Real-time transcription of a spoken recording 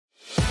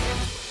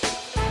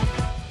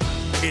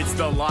It's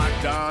the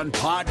Locked On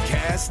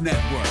Podcast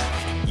Network,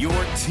 your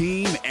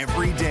team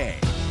every day.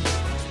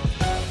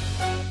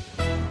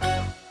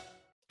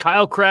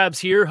 Kyle Krabs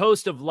here,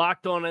 host of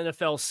Locked On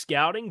NFL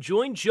Scouting.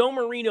 Join Joe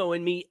Marino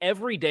and me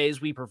every day as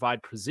we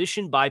provide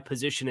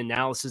position-by-position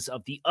analysis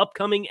of the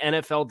upcoming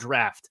NFL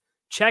Draft.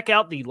 Check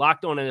out the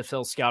Locked On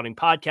NFL Scouting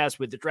podcast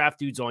with the Draft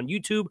Dudes on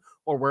YouTube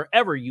or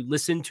wherever you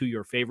listen to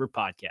your favorite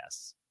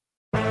podcasts.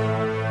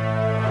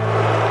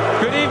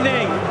 Good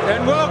evening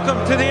and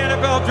welcome to the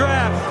NFL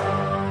Draft.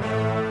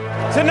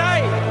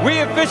 Tonight, we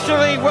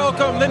officially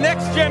welcome the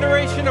next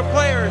generation of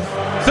players.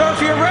 So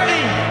if you're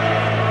ready,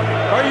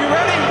 are you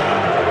ready?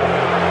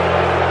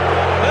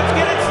 Let's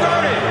get it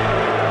started.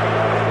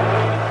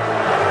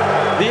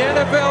 The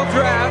NFL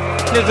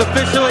Draft is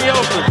officially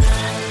open.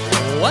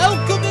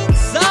 Welcome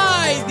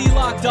inside the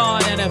Locked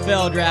On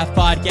NFL Draft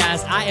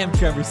Podcast. I am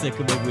Trevor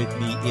Sickleman. With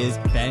me is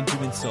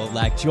Benjamin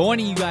Solak,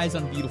 joining you guys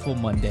on a beautiful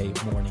Monday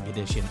morning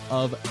edition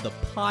of the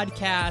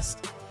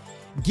podcast.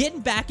 Getting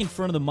back in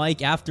front of the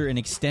mic after an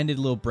extended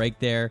little break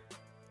there.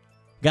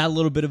 Got a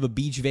little bit of a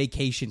beach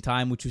vacation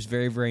time, which was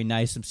very, very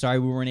nice. I'm sorry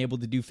we weren't able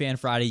to do Fan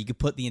Friday. You could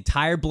put the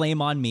entire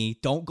blame on me.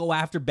 Don't go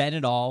after Ben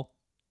at all.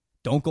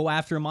 Don't go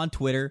after him on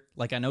Twitter,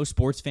 like I know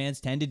sports fans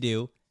tend to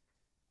do.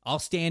 I'll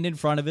stand in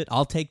front of it.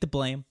 I'll take the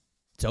blame.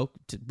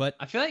 But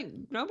I feel like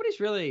nobody's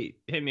really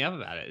hit me up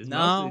about it.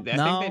 I think they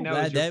know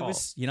it's your fault.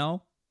 Was,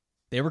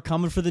 they were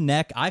coming for the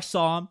neck. I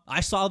saw them.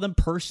 I saw them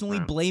personally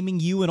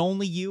blaming you and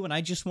only you, and I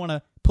just want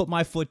to put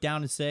my foot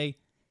down and say it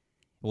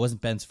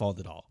wasn't Ben's fault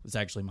at all. It was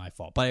actually my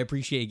fault. But I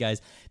appreciate you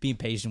guys being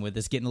patient with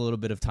us, getting a little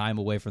bit of time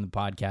away from the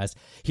podcast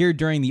here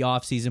during the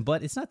offseason.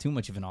 But it's not too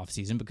much of an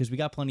offseason because we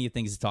got plenty of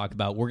things to talk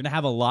about. We're going to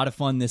have a lot of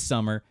fun this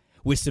summer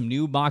with some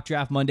new Mock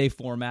Draft Monday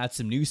formats,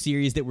 some new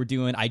series that we're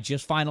doing. I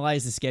just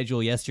finalized the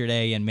schedule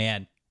yesterday, and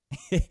man,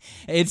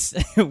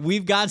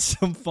 we've got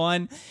some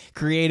fun,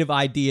 creative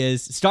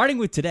ideas, starting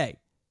with today.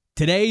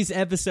 Today's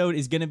episode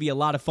is going to be a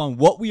lot of fun.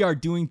 What we are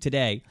doing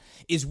today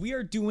is we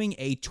are doing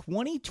a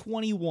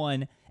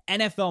 2021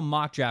 NFL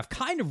mock draft,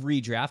 kind of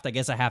redraft, I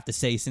guess I have to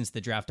say, since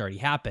the draft already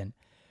happened.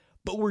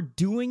 But we're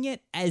doing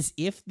it as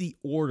if the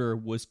order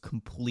was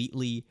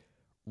completely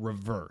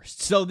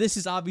reversed. So this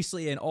is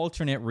obviously an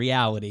alternate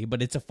reality,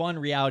 but it's a fun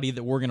reality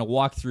that we're going to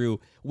walk through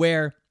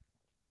where,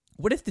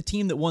 what if the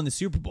team that won the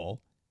Super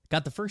Bowl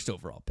got the first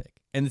overall pick,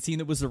 and the team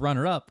that was the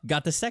runner-up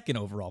got the second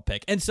overall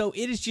pick? And so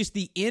it is just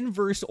the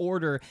inverse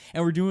order,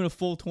 and we're doing a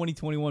full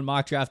 2021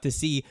 mock draft to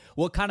see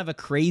what kind of a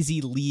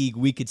crazy league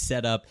we could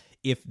set up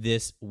if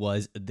this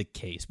was the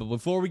case. But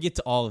before we get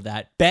to all of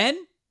that, Ben,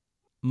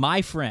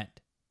 my friend,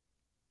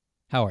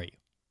 how are you?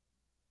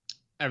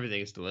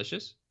 Everything is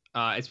delicious.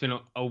 It's been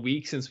a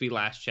week since we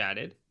last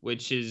chatted,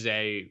 which is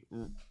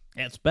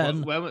It's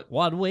been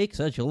 1 week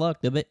since you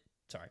looked a bit.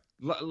 Sorry.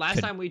 Last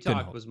time we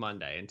talked was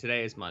Monday, and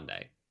today is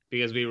Monday.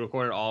 Because we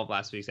recorded all of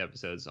last week's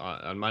episodes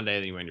on Monday,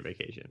 and then you went on your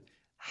vacation.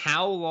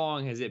 How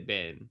long has it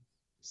been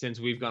since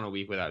we've gone a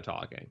week without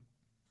talking?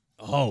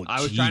 Oh,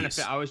 I was trying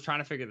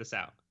to figure this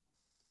out.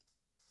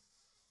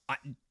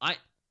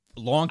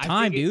 Long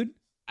time, dude.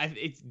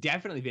 It's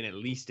definitely been at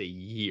least a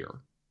year.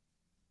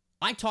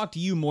 I talk to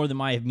you more than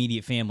my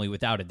immediate family,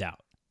 without a doubt.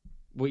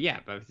 Well,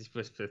 yeah, but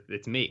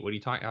it's me. What are you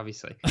talking?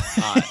 Obviously,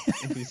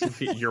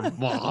 your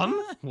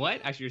mom. What?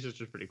 Actually, your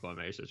sister's pretty cool. I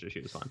met your sister.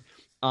 She was fun.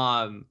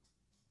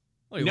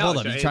 Wait, hold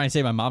on. Are you trying to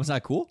say my mom's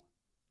not cool?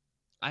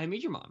 I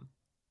meet your mom.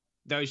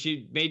 Though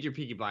she made your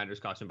Peaky Blinders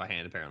costume by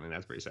hand, apparently.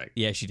 That's pretty sick.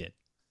 Yeah, she did.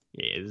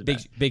 Yeah, it is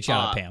big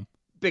shout out, Pam.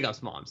 Big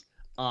ups, moms.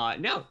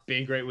 No,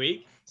 been a great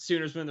week.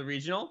 Sooners win the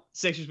regional.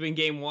 Sixers win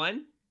game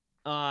 1.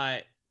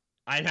 I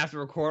didn't have to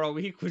record all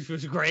week, which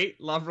was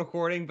great. Love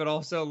recording, but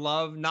also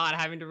love not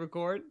having to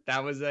record.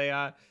 That was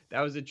a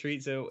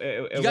treat. So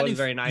it was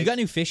very nice. You got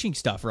new fishing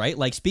stuff, right?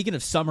 Like, speaking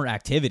of summer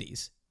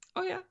activities.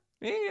 Oh yeah.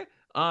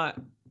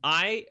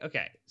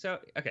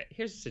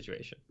 Here's the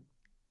situation.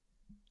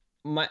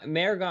 My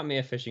mayor got me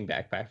a fishing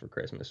backpack for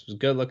Christmas. It was a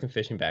good looking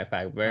fishing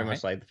backpack. Very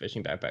much like the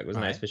fishing backpack. It was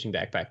a nice fishing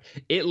backpack.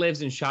 It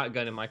lives in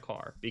shotgun in my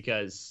car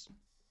because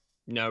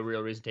no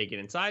real reason to take it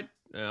inside.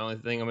 The only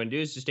thing I'm going to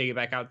do is just take it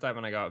back outside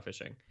when I go out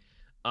fishing.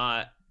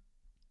 I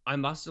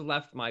must have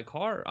left my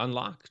car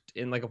unlocked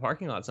in like a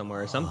parking lot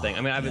somewhere or something.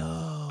 I mean,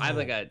 I have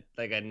like a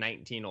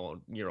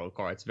 19-year-old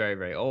car. It's very,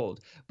 very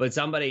old. But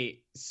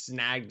somebody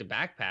snagged a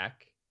backpack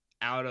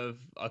out of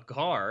a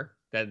car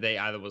that they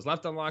either was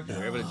left unlocked or they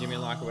were able to jimmy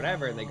unlock or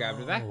whatever, and they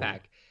grabbed a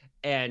backpack.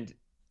 And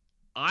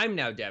I'm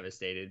now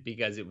devastated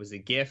because it was a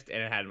gift and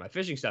it had my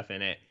fishing stuff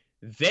in it.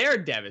 They're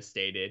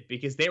devastated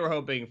because they were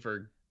hoping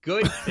for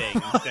good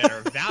things that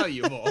are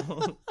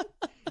valuable.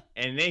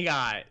 And they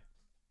got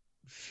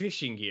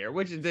fishing gear,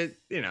 which is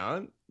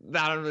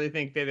I don't really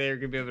think that they're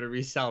gonna be able to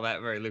resell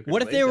that very lucratively.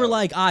 What if they were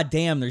like,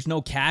 damn, there's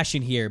no cash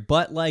in here,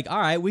 but like, all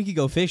right, we could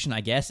go fishing, I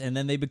guess, and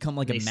then they become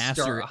like a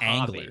master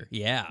angler.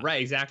 Yeah,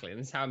 right, exactly. And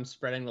this is how I'm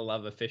spreading the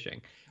love of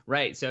fishing.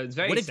 Right, so it's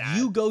very. What sad. if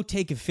you go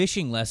take a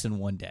fishing lesson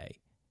one day,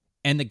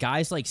 and the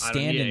guy's like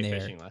standing there?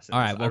 Fishing lessons. All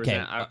right, okay.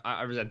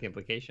 I resent the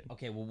implication.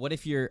 Okay, well, what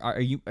if are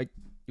you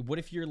what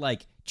if you're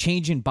like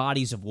changing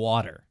bodies of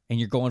water and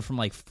you're going from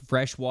like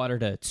fresh water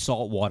to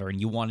salt water and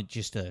you want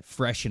just to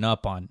freshen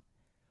up on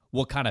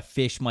what kind of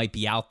fish might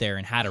be out there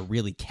and how to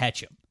really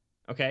catch them.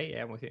 Okay,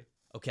 yeah, I'm with you.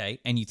 Okay,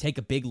 and you take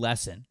a big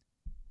lesson,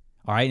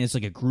 all right, and it's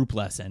like a group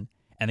lesson,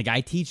 and the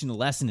guy teaching the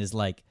lesson is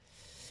like,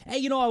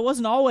 hey, I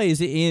wasn't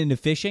always into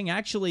fishing.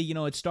 Actually,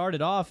 it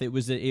started off, it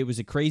was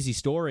a crazy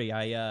story.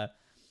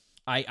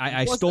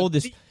 I stole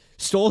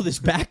this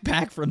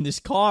backpack from this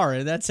car,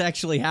 and that's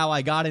actually how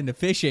I got into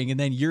fishing. And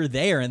then you're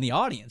there in the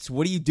audience.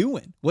 What are you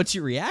doing? What's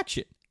your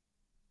reaction?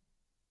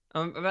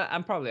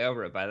 I'm probably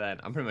over it by then.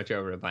 I'm pretty much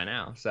over it by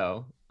now.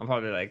 So I'm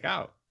probably like,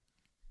 oh,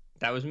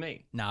 that was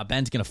me. Nah,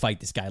 Ben's going to fight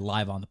this guy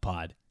live on the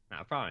pod. No,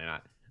 probably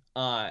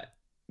not.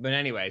 But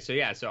anyway, so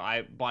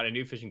I bought a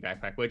new fishing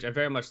backpack, which I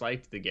very much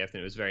liked the gift,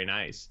 and it was very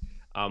nice.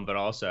 But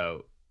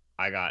also,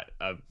 I got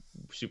a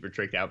super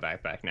tricked out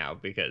backpack now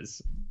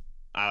because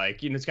I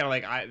like, it's kind of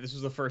like this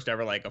was the first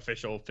ever like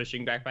official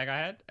fishing backpack I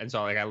had, and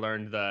so like I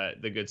learned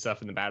the good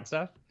stuff and the bad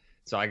stuff.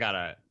 So I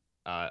got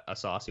a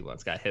saucy one.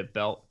 It's got a hip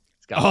belt.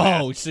 It's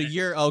got so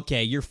you're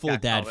okay. You're full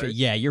dad.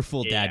 You're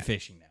full dad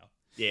fishing now.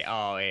 Yeah.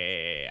 Oh,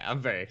 yeah.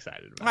 I'm very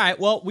excited about All right.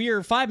 Well, we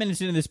are 5 minutes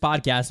into this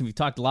podcast, and we've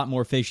talked a lot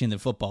more fishing than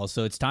football,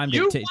 so it's time to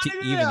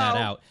even that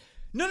out.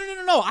 No.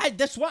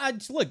 That's why.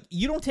 Look,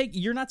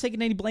 you're not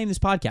taking any blame in this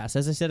podcast.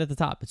 As I said at the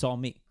top, it's all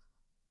me.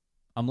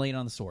 I'm laying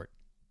on the sword.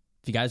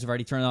 If you guys have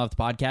already turned off the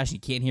podcast and you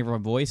can't hear my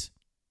voice,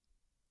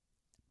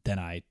 then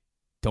I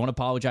don't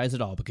apologize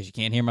at all because you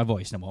can't hear my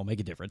voice and it won't make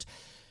a difference.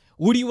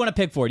 What do you want to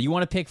pick for? Do you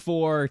want to pick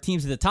for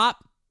teams at the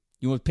top?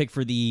 You want to pick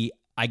for the,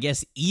 I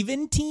guess,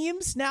 even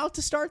teams now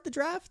to start the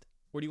draft?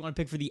 Or do you want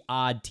to pick for the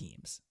odd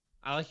teams?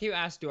 I like you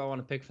asked, do I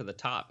want to pick for the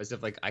top? As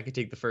if like I could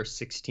take the first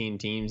 16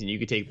 teams and you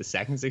could take the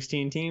second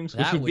 16 teams.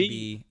 That would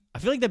be I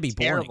feel like that'd be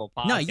terrible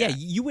boring. No, yeah,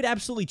 you would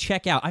absolutely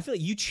check out. I feel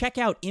like you check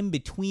out in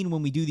between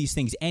when we do these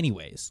things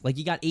anyways. Like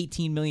you got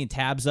 18 million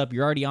tabs up.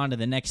 You're already on to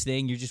the next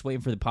thing. You're just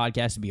waiting for the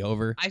podcast to be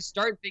over. I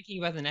start thinking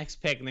about the next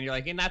pick, and then you're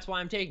like, and that's why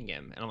I'm taking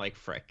him. And I'm like,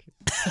 frick.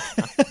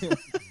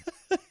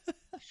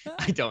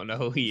 I don't know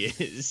who he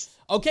is.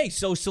 Okay,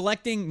 so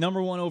selecting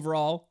number 1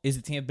 overall is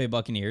the Tampa Bay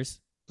Buccaneers.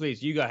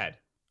 Please, you go ahead.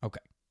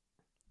 Okay.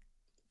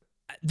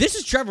 This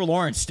is Trevor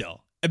Lawrence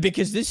still.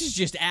 Because this is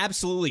just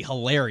absolutely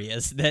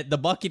hilarious that the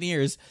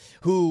Buccaneers,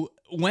 who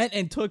went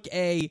and took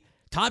a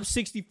top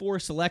 64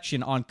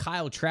 selection on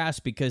Kyle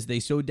Trask because they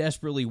so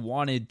desperately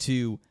wanted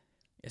to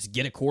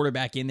get a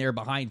quarterback in there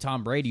behind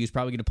Tom Brady, who's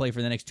probably going to play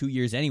for the next 2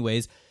 years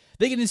anyways,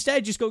 they can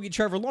instead just go get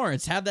Trevor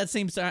Lawrence, have that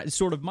same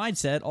sort of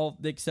mindset, all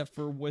except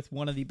for with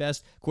one of the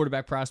best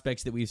quarterback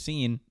prospects that we've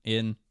seen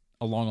in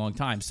a long, long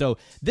time. So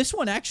this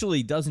one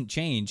actually doesn't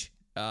change.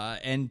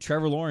 And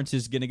Trevor Lawrence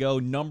is going to go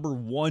number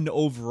 1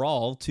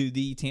 overall to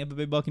the Tampa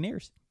Bay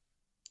Buccaneers.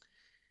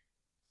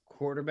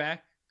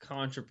 Quarterback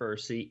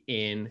controversy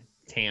in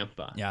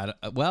Tampa. Yeah,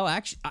 well,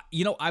 actually,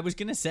 I was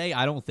going to say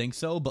I don't think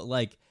so, but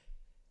like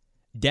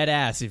dead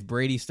ass, if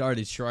Brady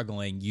started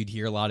struggling, you'd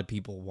hear a lot of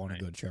people want to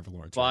go to Trevor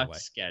Lawrence right away.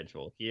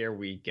 Schedule. Here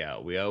we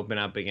go. We open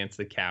up against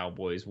the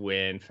Cowboys,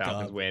 win,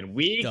 Falcons win.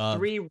 Week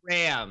 3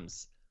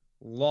 Rams,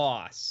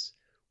 loss.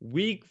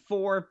 Week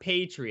 4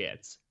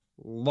 Patriots,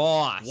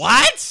 lost.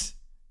 What?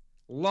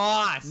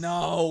 Lost.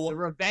 No. The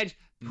revenge.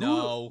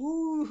 No.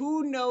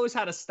 Who knows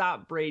how to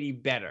stop Brady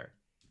better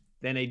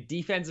than a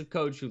defensive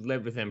coach who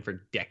lived with him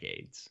for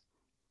decades?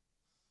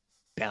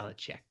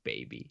 Belichick,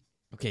 baby.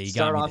 Okay, you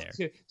got me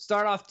there.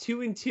 Start off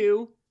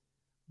 2-2.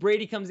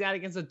 Brady comes out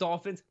against the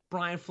Dolphins.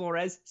 Brian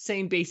Flores,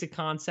 same basic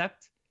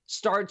concept.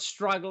 Starts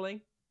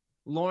struggling.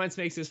 Lawrence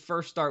makes his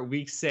first start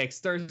week 6,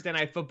 Thursday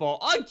Night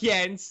Football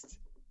against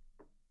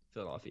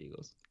Philadelphia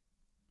Eagles.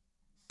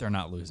 They're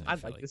not losing to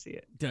I'd Philly. like to see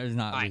it. They're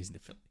not losing to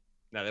Philly.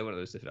 No, they wouldn't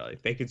lose to Philly.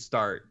 They could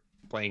start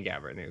playing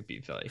Gabbert and they would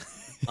beat Philly.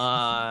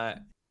 All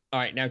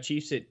right, now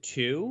Chiefs at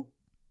 2.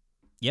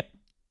 Yep.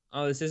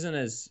 Oh,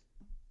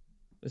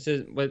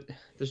 but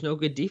there's no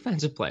good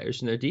defensive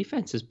players and their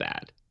defense is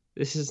bad.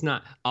 This is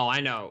not. Oh, I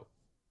know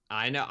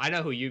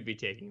who you'd be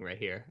taking right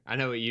here. I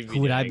know what you'd be.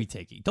 Who would I be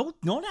taking?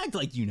 Don't act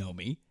like you know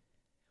me.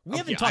 We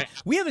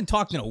haven't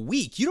talked in a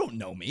week. You don't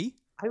know me.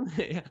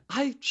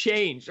 I've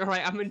changed. All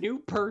right, I'm a new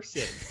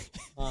person.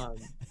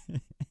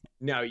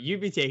 No, you'd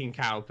be taking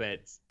Kyle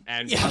Pitts,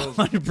 and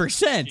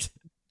 100%.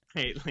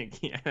 Right,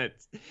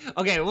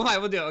 okay. Well,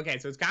 fine, we'll do it. Okay,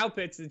 so it's Kyle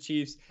Pitts, the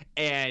Chiefs,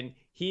 and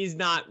he's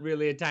not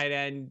really a tight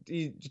end.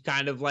 He's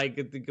kind of like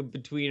a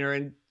betweener,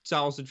 and so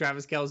also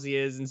Travis Kelce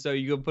is, and so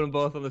you go put them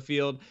both on the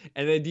field,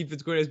 and then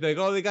defense coordinator's be like,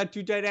 oh, they got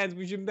 2 tight ends,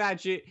 we should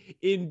match it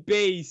in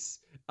base,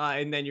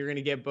 and then you're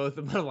gonna get both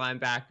of them on a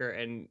linebacker,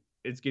 and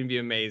it's going to be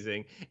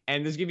amazing.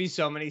 And there's going to be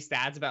so many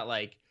stats about,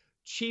 like,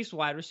 Chiefs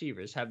wide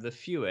receivers have the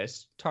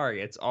fewest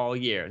targets all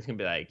year. It's going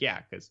to be like,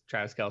 yeah, because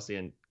Travis Kelce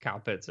and Kyle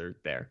Pitts are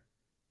there.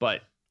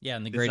 But yeah,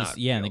 and the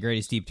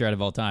greatest deep threat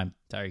of all time,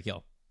 Tyreek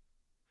Hill.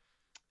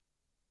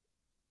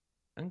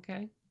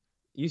 Okay.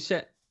 You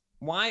said,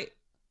 why?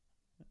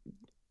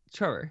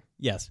 Trevor.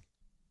 Yes.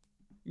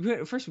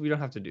 First, we don't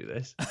have to do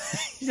this.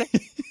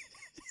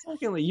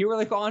 Secondly, you were,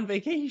 like, on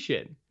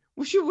vacation.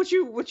 What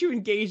you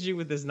engaging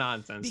with this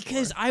nonsense?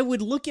 Because for? I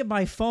would look at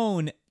my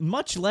phone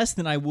much less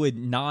than I would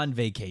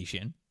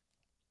non-vacation.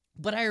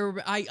 But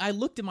I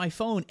looked at my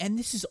phone, and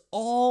this is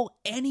all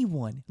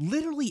anyone,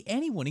 literally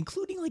anyone,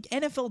 including like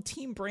NFL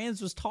Team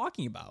Brands was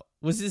talking about,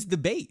 was this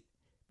debate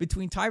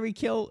between Tyreek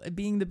Hill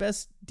being the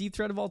best deep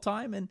threat of all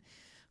time and,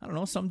 I don't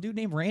know, some dude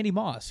named Randy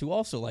Moss who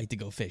also liked to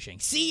go fishing.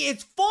 See,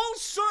 it's full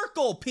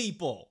circle,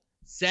 people.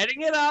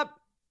 Setting it up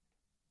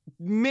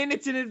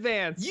minutes in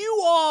advance.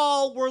 You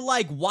all were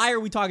like, why are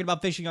we talking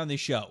about fishing on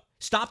this show?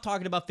 Stop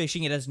talking about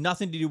fishing. It has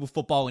nothing to do with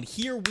football. And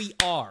here we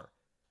are.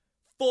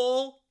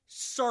 Full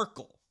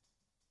circle.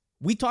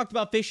 We talked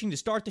about fishing to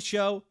start the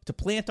show, to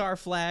plant our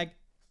flag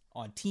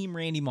on Team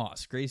Randy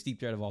Moss. Greatest deep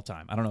threat of all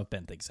time. I don't know if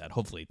Ben thinks that.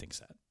 Hopefully he thinks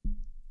that.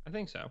 I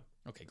think so.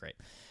 Okay, great.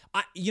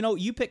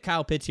 You pick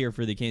Kyle Pitts here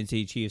for the Kansas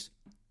City Chiefs.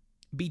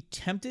 Be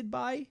tempted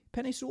by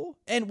Penei Sewell?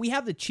 And we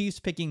have the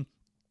Chiefs picking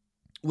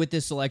with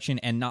this selection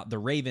and not the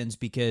Ravens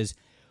because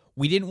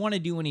we didn't want to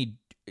do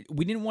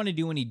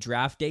any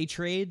draft day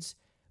trades,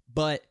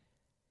 but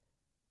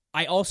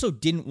I also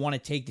didn't want to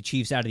take the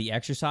Chiefs out of the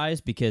exercise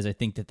because I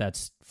think that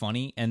that's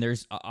funny. And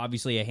there's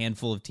obviously a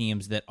handful of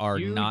teams that are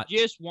not. You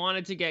just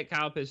wanted to get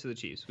Kyle Pitts to the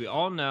Chiefs. We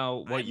all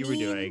know what you were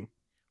doing.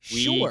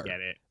 We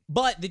get it.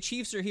 But the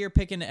Chiefs are here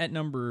picking at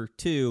number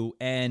 2.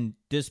 And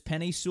does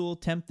Penei Sewell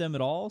tempt them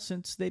at all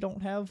since they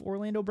don't have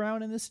Orlando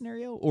Brown in this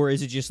scenario? Or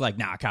is it just like,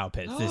 nah, Kyle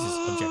Pitts, this is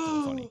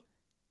objectively funny?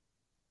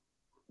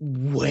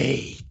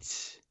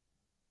 Wait.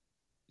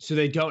 So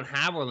they don't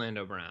have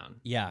Orlando Brown.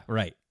 Yeah,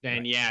 right. Then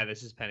right. Yeah,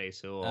 this is Penei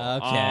Sewell.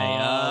 Okay.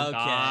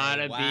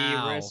 Gotta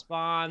be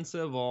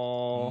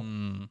responsible.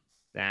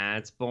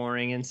 That's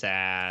boring and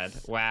sad.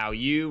 Wow,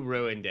 you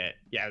ruined it.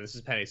 Yeah, this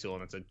is Penei Sewell,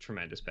 and that's a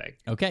tremendous pick.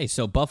 Okay,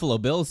 so Buffalo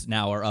Bills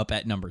now are up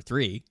at number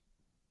 3.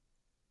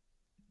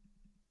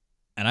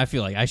 And I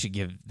feel like I should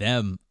give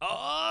them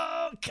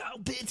Kyle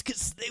Pitts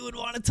because they would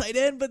want a tight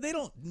end, but they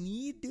don't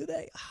need, do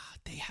they?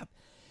 They have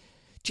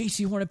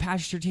J.C. Horn and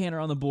Patrick Surtain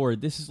on the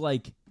board. This is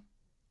like...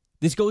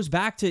 This goes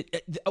back to,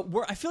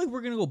 I feel like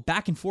we're going to go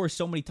back and forth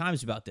so many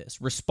times about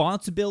this.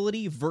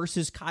 Responsibility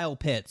versus Kyle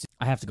Pitts.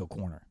 I have to go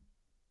corner.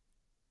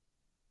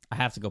 I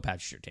have to go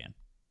Patrick Surtain.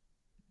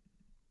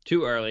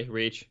 Too early.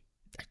 Reach.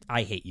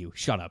 I hate you.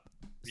 Shut up.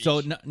 Reach.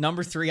 So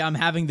number 3, I'm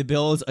having the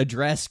Bills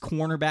address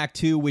cornerback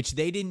 2, which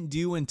they didn't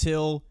do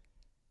until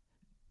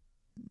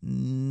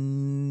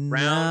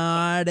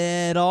not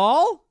at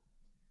all.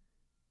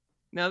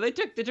 No, they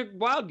took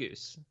Wild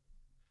Goose.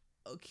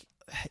 Okay,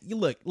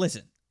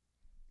 listen.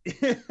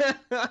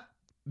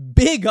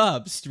 Big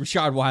ups to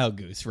Rashard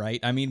Wildgoose, right?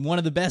 I mean, one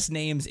of the best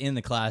names in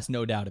the class,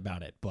 no doubt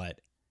about it,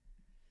 but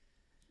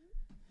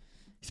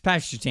it's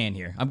Patrick Surtain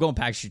here. I'm going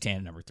Patrick Surtain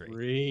at number 3.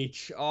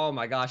 Reach. Oh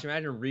my gosh,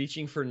 imagine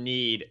reaching for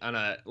need on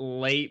a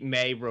late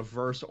May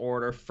reverse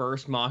order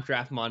first mock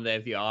draft Monday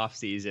of the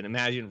offseason.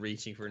 Imagine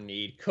reaching for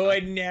need.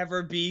 Could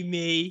never be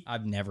me.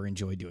 I've never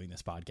enjoyed doing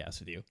this podcast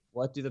with you.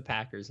 What do the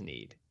Packers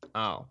need?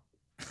 Oh.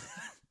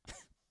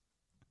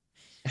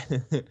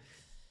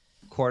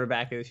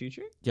 Quarterback of the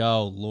future?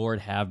 Yo, Lord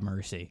have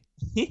mercy.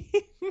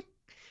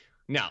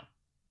 No.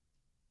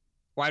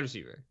 Wide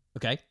receiver.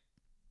 Okay.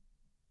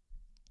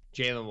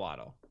 Jalen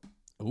Waddle.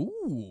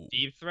 Ooh.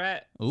 Deep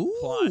threat. Ooh.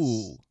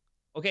 Plus.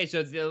 Okay,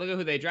 so look at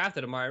who they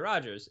drafted, Amari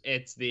Rodgers.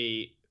 It's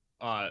the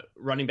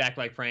running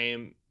back-like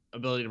frame,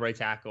 ability to break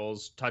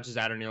tackles, touches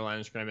out or near line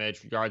of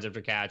scrimmage, yards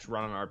after catch,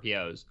 run on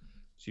RPOs.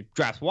 So you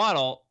draft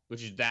Waddle,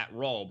 which is that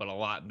role, but a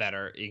lot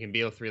better. You can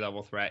be a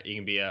 3-level threat. You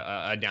can be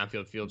a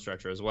downfield field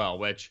stretcher as well,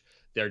 which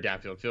their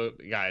downfield field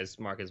guys,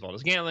 Marcus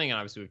Valdes-Scantling, and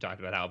obviously we've talked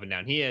about how up and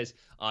down he is.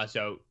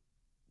 So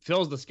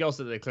fills the skill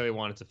set that they clearly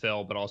wanted to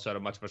fill, but also at a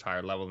much, much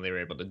higher level than they were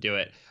able to do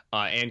it,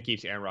 and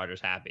keeps Aaron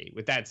Rodgers happy.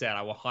 With that said,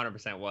 I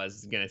 100%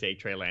 was going to take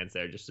Trey Lance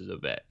there just as a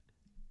bit.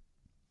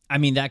 I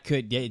mean,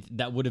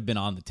 that would have been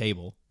on the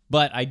table,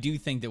 but I do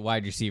think that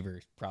wide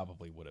receivers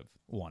probably would have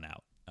won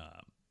out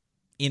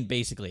in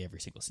basically every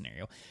single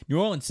scenario. New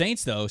Orleans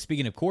Saints, though,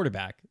 speaking of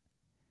quarterback.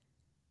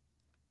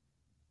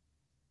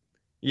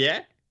 Yeah?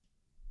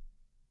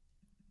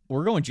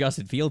 We're going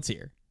Justin Fields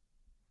here.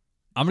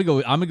 I'm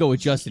gonna go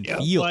with Justin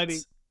Fields buddy.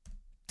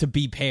 To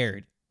be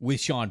paired with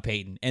Sean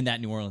Payton and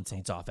that New Orleans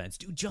Saints offense.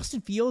 Dude, Justin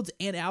Fields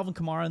and Alvin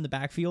Kamara in the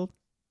backfield.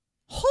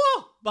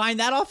 Huh! Behind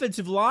that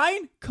offensive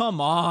line?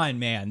 Come on,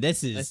 man.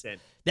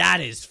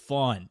 That is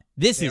fun.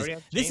 This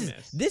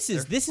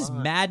is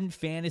Madden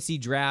fantasy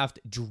draft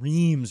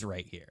dreams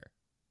right here.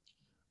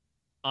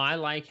 I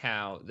like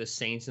how the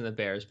Saints and the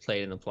Bears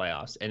played in the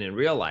playoffs, and in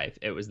real life,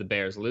 it was the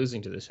Bears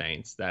losing to the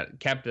Saints that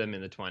kept them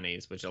in the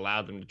 20s, which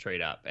allowed them to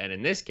trade up. And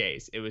in this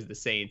case, it was the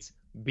Saints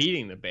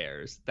beating the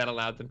Bears that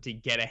allowed them to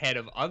get ahead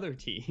of other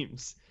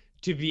teams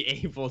to be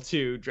able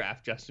to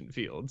draft Justin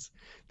Fields.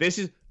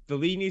 The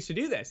league needs to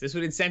do this. This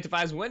would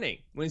incentivize winning.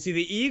 When you see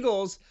the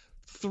Eagles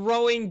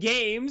throwing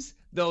games,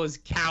 those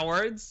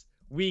cowards,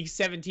 Week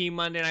 17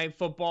 Monday Night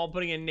Football,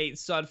 putting in Nate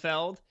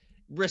Sudfeld,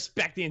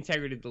 respect the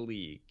integrity of the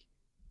league.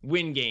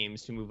 Win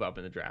games to move up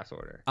in the draft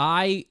order.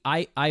 I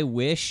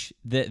wish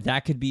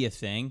that could be a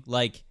thing.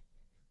 Like,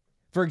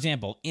 for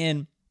example,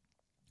 in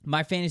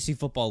my fantasy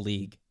football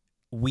league,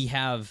 we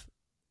have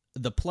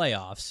the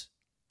playoffs.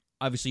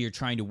 Obviously, you're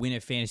trying to win a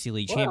fantasy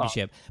league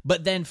championship.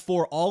 But then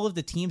for all of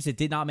the teams that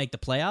did not make the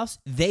playoffs,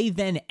 they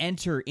then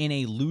enter in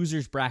a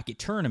loser's bracket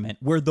tournament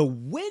where the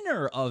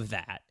winner of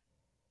that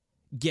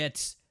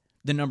gets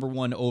the number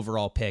 1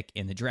 overall pick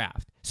in the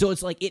draft. So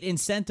it's like it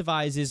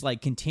incentivizes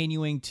like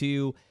continuing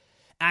to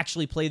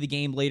actually play the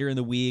game later in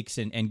the weeks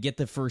and get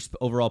the first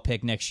overall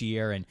pick next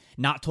year and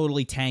not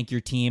totally tank your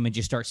team and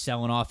just start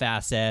selling off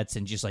assets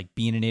and just like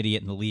being an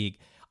idiot in the league.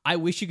 I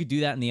wish you could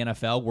do that in the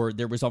NFL where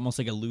there was almost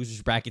like a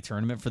loser's bracket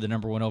tournament for the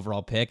number 1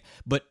 overall pick,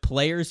 but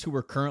players who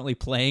are currently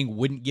playing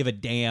wouldn't give a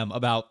damn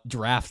about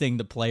drafting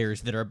the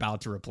players that are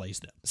about to replace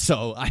them.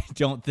 So I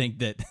don't think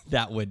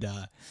that would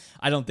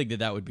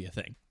be a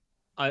thing.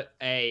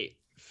 A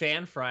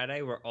Fan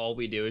Friday where all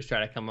we do is try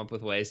to come up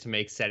with ways to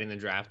make setting the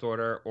draft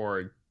order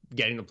or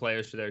getting the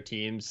players for their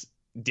teams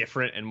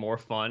different and more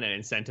fun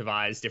and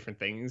incentivize different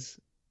things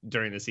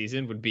during the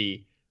season would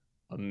be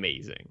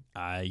amazing.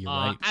 You're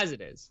right. As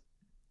it is.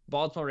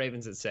 Baltimore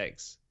Ravens at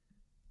 6.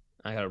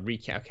 I gotta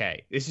recap.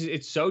 Okay,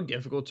 it's so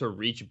difficult to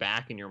reach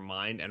back in your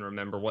mind and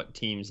remember what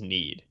teams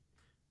need.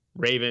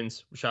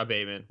 Ravens, Rashad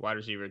Bateman, wide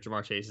receiver,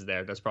 Jamar Chase is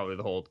there. That's probably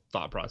the whole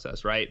thought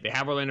process, right? They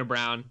have Orlando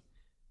Brown.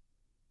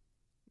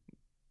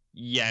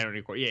 Yeah, I don't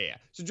need. Yeah.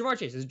 So Jamar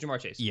Chase. This is Jamar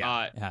Chase.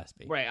 Yeah, it has to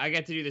be. Right. I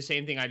get to do the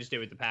same thing I just did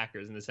with the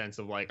Packers in the sense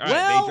of like, all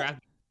right, they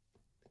draft.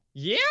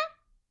 Yeah.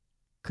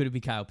 Could it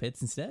be Kyle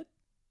Pitts instead?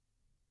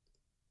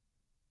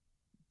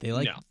 They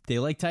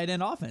like tight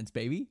end offense,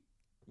 baby.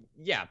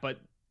 Yeah, but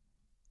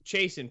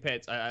Chase and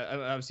Pitts,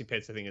 obviously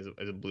Pitts, I think is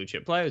a blue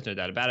chip player. There's no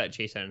doubt about it.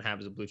 Chase I didn't have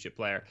as a blue chip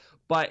player,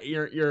 but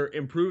you're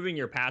improving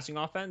your passing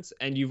offense,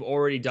 and you've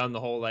already done the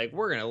whole like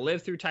we're gonna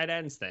live through tight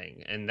ends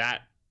thing, and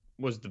that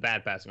was the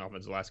bad passing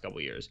offense the last couple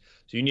of years.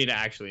 So you need to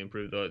actually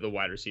improve the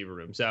wide receiver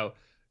room. So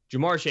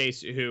Jamar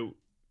Chase, who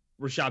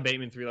Rashad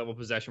Bateman, 3-level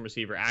possession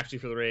receiver, actually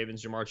for the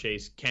Ravens, Jamar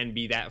Chase can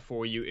be that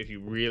for you if you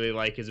really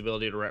like his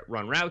ability to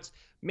run routes.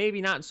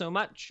 Maybe not so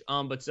much,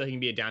 but still he can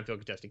be a downfield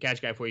contested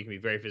catch guy for you. He can be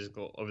very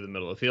physical over the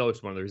middle of the field, which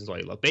is one of the reasons why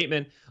you love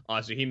Bateman.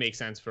 So he makes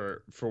sense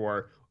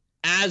for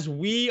as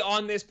we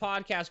on this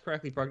podcast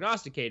correctly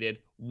prognosticated,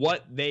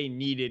 what they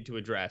needed to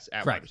address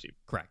at wide receiver.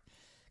 Correct.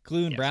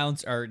 Cleveland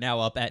Browns are now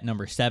up at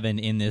number 7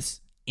 in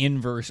this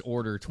inverse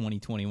order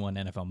 2021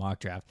 NFL mock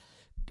draft.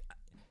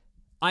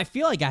 I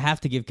feel like I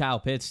have to give Kyle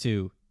Pitts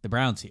to the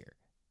Browns here,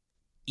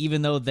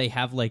 even though they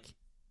have like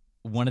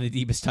one of the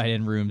deepest tight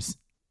end rooms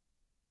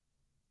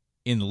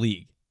in the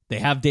league. They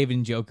have David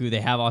Njoku,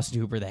 they have Austin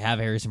Hooper, they have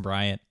Harrison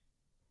Bryant,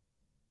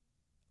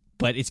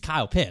 but it's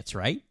Kyle Pitts,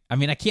 right? I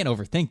mean, I can't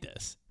overthink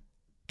this.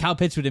 Kyle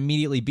Pitts would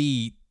immediately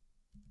be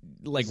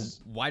like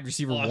wide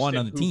receiver Austin 1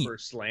 on the team. Hooper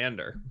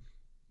slander.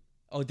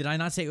 Oh, did I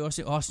not say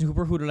Austin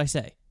Hooper? Who did I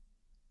say?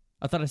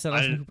 I thought I said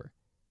Austin Hooper.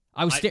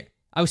 I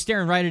was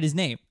staring right at his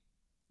name.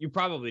 You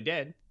probably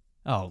did.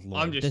 Oh,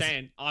 Lord. I'm just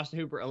saying, Austin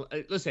Hooper.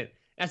 Listen,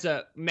 that's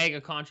a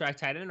mega contract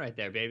tight end right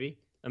there, baby.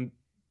 I'm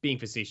being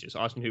facetious.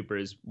 Austin Hooper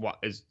is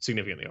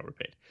significantly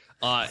overpaid.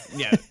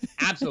 Yeah,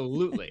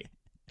 absolutely.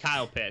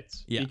 Kyle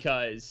Pitts,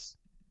 because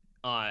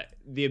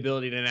the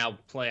ability to now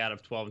play out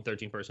of 12 and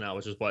 13 personnel,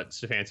 which is what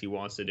Stefanski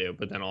wants to do,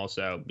 but then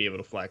also be able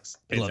to flex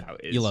Pitts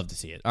out. You love to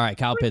see it. All right,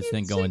 Kyle Pitts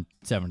then going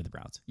 7 to the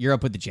Browns. You're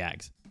up with the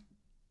Jags.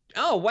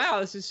 Oh,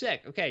 wow, this is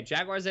sick. Okay,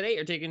 Jaguars at 8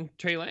 are taking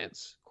Trey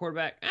Lance,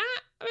 quarterback.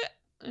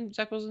 And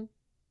Zach Wilson.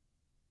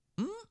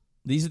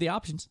 These are the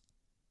options.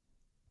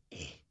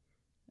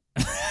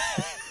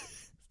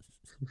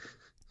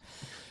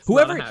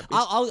 Whoever,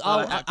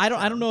 I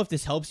don't know if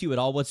this helps you at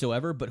all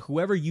whatsoever, but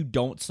whoever you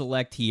don't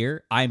select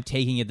here, I'm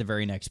taking at the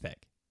very next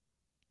pick.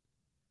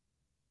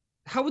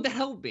 How would that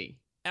help me?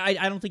 I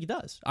don't think it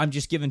does. I'm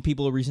just giving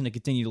people a reason to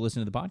continue to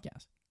listen to the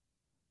podcast.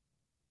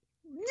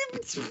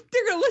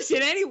 They're going to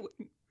listen anyway.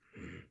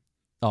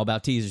 All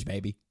about teasers,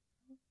 baby.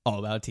 All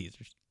about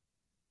teasers.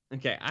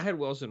 Okay, I had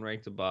Wilson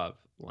ranked above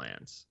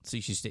Lance. So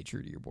you should stay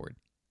true to your board.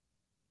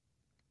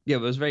 Yeah,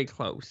 but it was very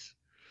close.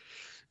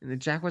 And the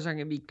Jaguars aren't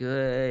going to be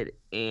good.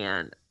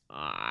 And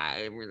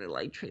I really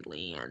like Trey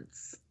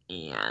Lance.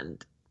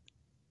 And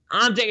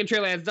I'm taking Trey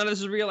Lance. None of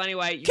this is real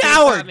anyway. You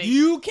coward!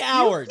 You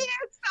coward!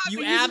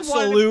 You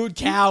absolute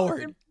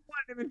coward!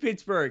 Wanted him in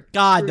Pittsburgh.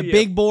 God, the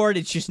big board,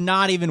 it's just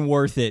not even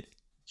worth it.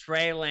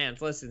 Trey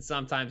Lance, listen,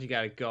 sometimes you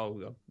got to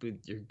go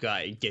with your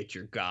guy, get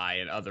your guy,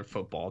 and other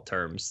football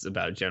terms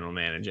about general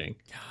managing.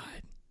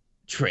 God.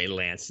 Trey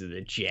Lance to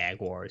the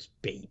Jaguars,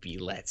 baby,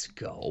 let's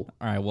go. All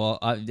right, well,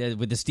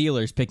 with the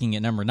Steelers picking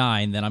at number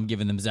 9, then I'm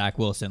giving them Zach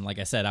Wilson. Like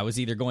I said, I was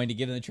either going to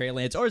give them the Trey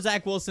Lance or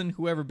Zach Wilson,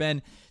 whoever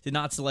Ben did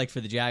not select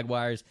for the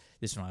Jaguars.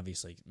 This one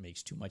obviously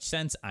makes too much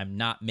sense. I'm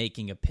not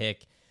making a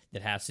pick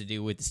that has to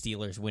do with the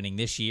Steelers winning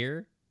this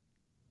year,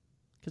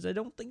 because I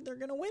don't think they're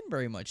going to win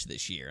very much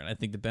this year. And I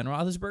think that Ben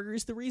Roethlisberger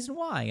is the reason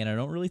why. And I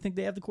don't really think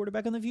they have the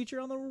quarterback on the future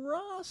on the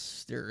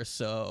roster.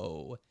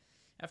 So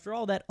after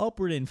all that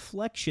upward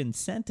inflection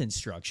sentence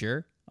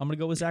structure, I'm going to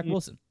go with Zach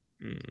Wilson.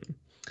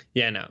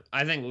 Yeah, no.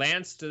 I think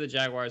Lance to the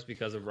Jaguars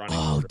because of running.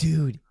 Oh,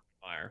 dude.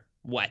 Fire.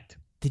 What?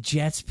 The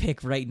Jets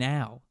pick right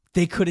now.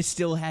 they could have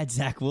still had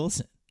Zach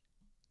Wilson.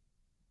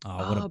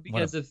 What a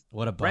bummer.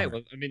 Right.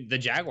 Well, I mean, the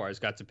Jaguars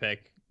got to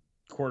pick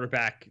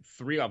quarterback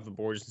 3 off the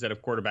boards instead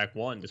of quarterback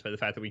 1, despite the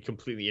fact that we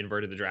completely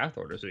inverted the draft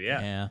order. So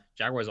yeah.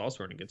 Jaguars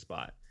also in a good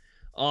spot.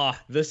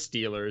 The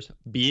Steelers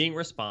being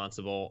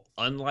responsible,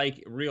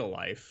 unlike real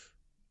life,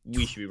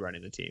 we should be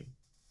running the team.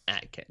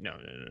 No.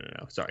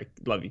 Sorry,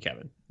 love you,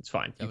 Kevin. It's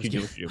fine. I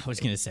was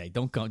gonna say,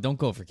 don't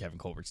go for Kevin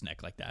Colbert's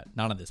neck like that.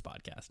 Not on this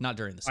podcast. Not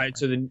during the summer. All right,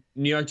 so the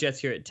New York Jets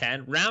here at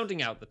 10,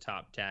 rounding out the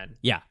top 10.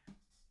 Yeah.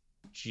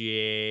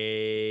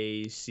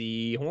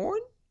 J.C. Horn.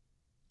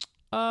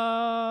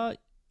 I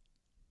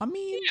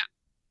mean,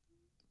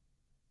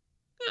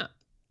 yeah.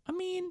 I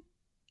mean,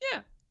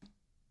 yeah.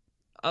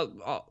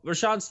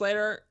 Rashawn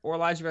Slater or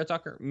Elijah Vera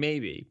Tucker,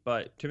 maybe,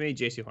 but to me,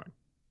 J.C. Horn.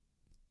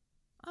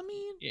 I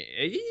mean,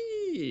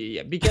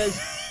 yeah, because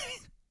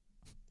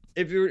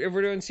if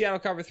we're doing Seattle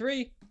cover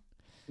 3,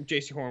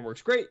 J.C. Horn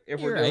works great. If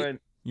we're doing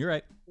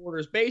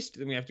orders based,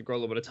 then we have to grow a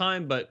little bit of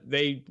time. But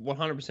they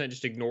 100%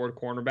 just ignored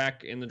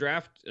cornerback in the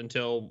draft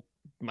until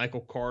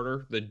Michael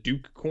Carter, the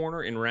Duke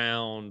corner, in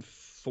round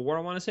 4,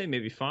 I want to say,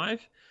 maybe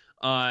 5.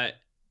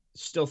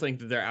 Still think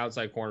that their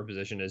outside corner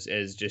position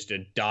is just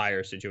a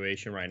dire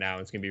situation right now.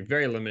 It's going to be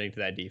very limiting to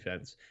that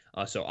defense.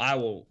 So I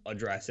will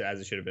address it as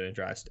it should have been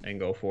addressed and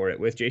go for it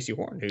with J.C.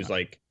 Horn, who's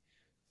like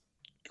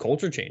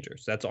culture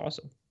changers. That's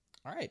awesome.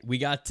 All right, we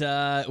got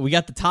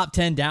the top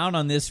 10 down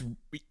on this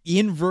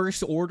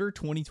inverse order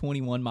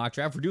 2021 mock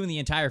draft. We're doing the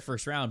entire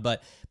first round,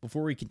 but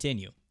before we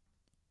continue,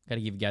 got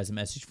to give you guys a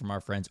message from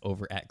our friends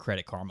over at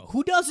Credit Karma.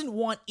 Who doesn't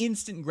want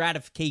instant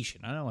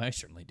gratification? I know I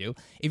certainly do.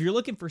 If you're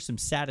looking for some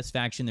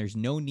satisfaction, there's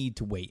no need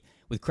to wait.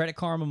 With Credit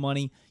Karma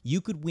Money, you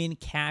could win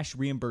cash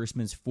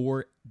reimbursements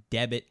for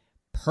debit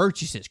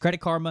purchases. Credit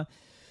Karma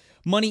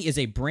Money is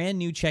a brand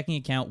new checking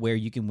account where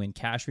you can win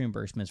cash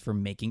reimbursements for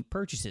making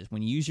purchases.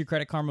 When you use your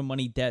Credit Karma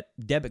Money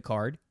debit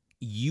card,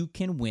 you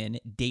can win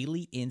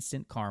daily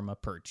instant Karma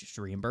purchase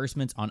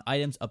reimbursements on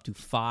items up to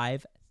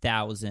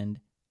 $5,000.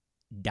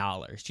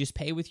 Just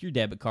pay with your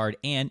debit card,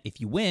 and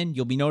if you win,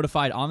 you'll be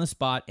notified on the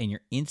spot, and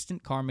your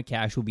instant Karma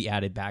cash will be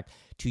added back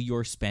to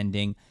your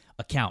spending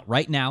account.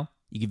 Right now,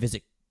 you can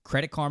visit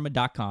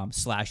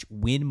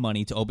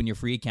creditkarma.com/winmoney to open your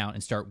free account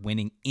and start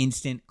winning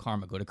instant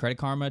Karma. Go to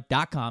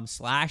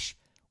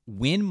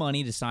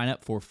creditkarma.com/winmoney to sign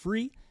up for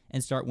free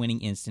and start winning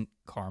instant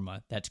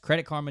Karma. That's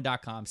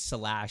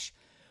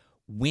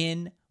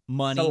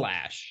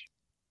creditkarma.com/winmoney.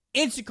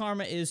 Instant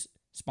Karma is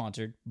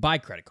sponsored by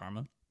Credit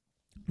Karma.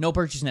 No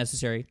purchase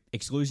necessary.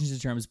 Exclusions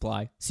and terms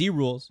apply. See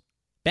rules.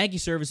 Banking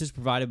services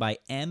provided by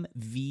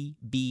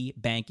MVB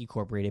Bank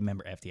Incorporated,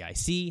 member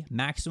FDIC.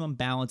 Maximum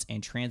balance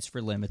and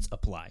transfer limits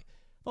apply.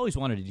 I've always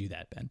wanted to do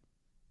that, Ben.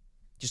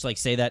 Just like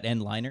say that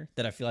end liner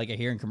that I feel like I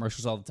hear in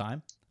commercials all the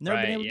time.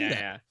 Never been able to do that.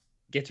 Yeah.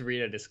 Get to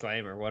read a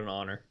disclaimer. What an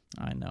honor.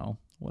 I know.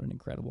 What an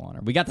incredible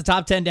honor. We got the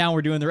top 10 down.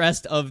 We're doing the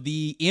rest of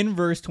the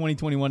inverse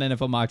 2021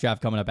 NFL mock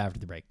draft coming up after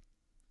the break.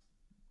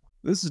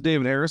 This is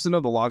David Harrison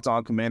of the Locked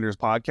On Commanders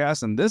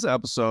podcast, and this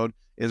episode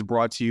is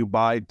brought to you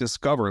by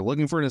Discover.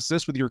 Looking for an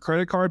assist with your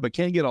credit card but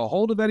can't get a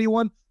hold of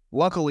anyone?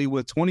 Luckily,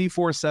 with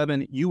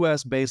 24/7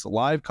 U.S.-based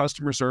live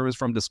customer service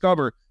from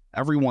Discover,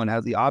 everyone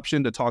has the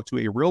option to talk to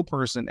a real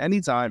person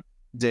anytime,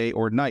 day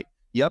or night.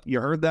 Yep,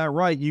 you heard that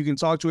right. You can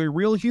talk to a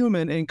real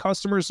human in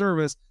customer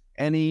service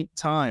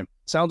anytime.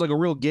 Sounds like a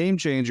real game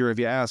changer if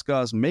you ask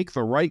us. Make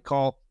the right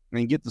call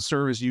and get the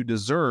service you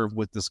deserve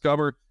with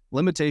Discover.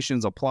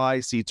 Limitations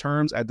apply. See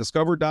terms at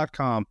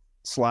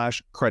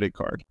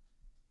discover.com/creditcard.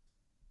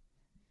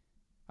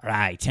 All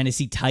right,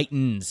 Tennessee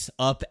Titans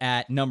up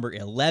at number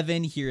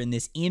 11 here in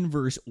this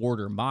inverse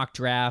order mock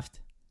draft.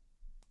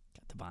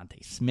 Got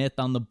Devontae Smith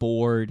on the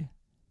board.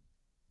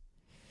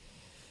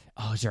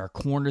 Oh, is there a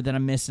corner that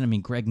I'm missing? I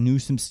mean, Greg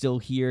Newsome's still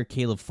here.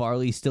 Caleb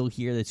Farley's still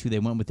here. That's who they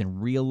went with in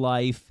real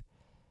life.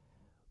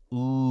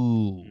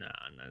 Ooh. No.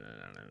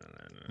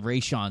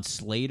 Rashawn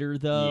Slater,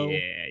 though.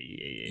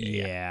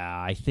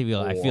 Yeah. I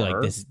feel like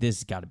this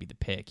has got to be the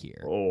pick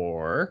here.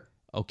 Or.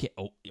 By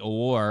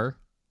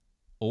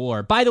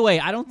the way,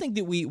 I don't think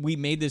that we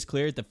made this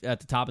clear at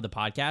the top of the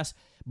podcast,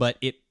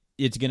 but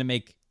it's gonna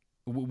make.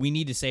 We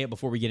need to say it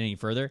before we get any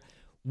further.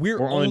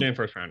 We're only doing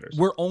first rounders.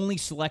 We're only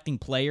selecting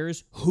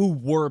players who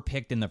were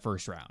picked in the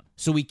first round,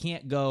 so we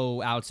can't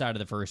go outside of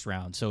the first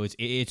round. So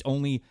it's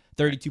only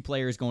 32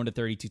 players going to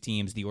 32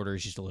 teams. The order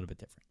is just a little bit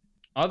different.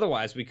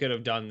 Otherwise, we could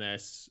have done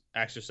this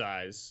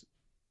exercise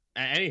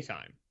at any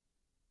time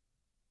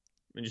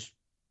and just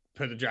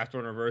put the draft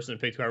order in reverse and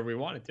picked whoever we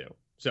wanted to.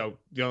 So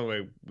the only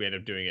way we end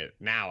up doing it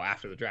now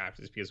after the draft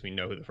is because we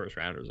know who the first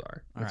rounders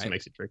are. That's what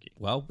makes it tricky.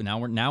 Well, now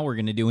we're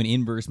going to do an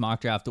inverse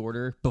mock draft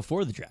order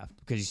before the draft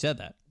because you said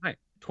that. All right.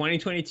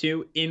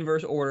 2022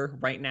 inverse order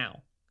right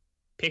now.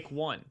 Pick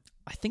one.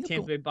 I think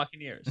Tampa Bay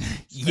Buccaneers.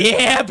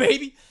 Yeah,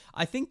 baby.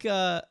 I think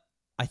I'm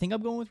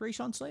going with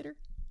Rashawn Slater.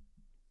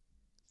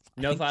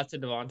 No thoughts to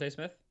Devontae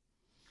Smith?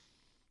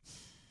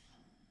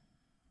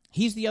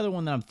 He's the other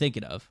one that I'm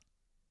thinking of.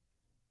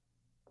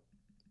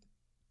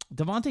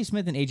 Devontae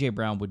Smith and A.J.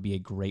 Brown would be a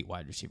great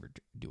wide receiver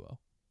duo.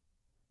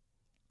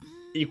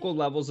 equal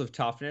levels of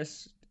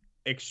toughness,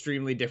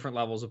 extremely different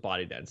levels of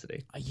body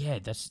density. Yeah,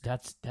 that's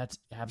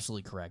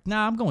absolutely correct.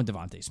 Nah, I'm going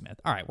Devontae Smith.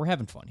 All right, we're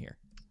having fun here.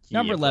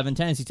 Number 11,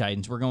 Tennessee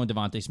Titans. We're going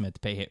Devontae Smith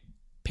to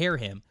pair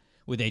him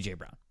with A.J.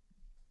 Brown.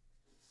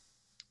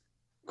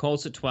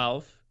 Colts at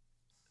 12.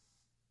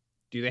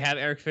 Do they have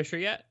Eric Fisher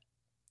yet?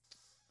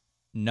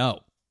 No.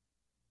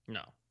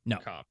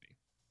 Copy.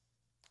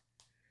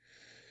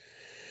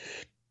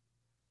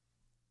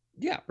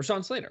 Yeah,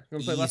 Rashawn Slater.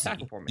 Going to play left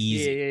tackle for me.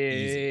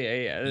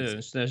 Yeah.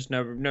 There's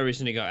no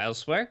reason to go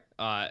elsewhere.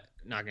 Not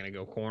going to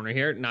go corner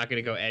here. Not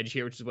going to go edge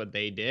here, which is what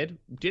they did.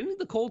 Didn't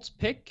the Colts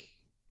pick?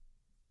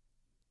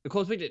 The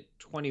Colts picked at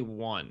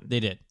 21. They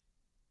did.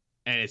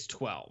 And it's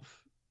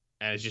 12.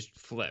 And it's just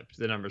flipped.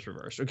 The numbers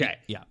reversed. Okay.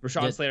 Yeah.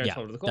 Rashawn Slater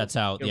told the Colts. That's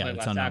how. Yeah.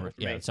 That's how numbers.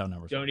 Yeah. That's how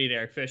numbers. Don't need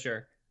Eric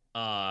Fisher.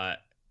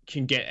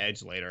 Can get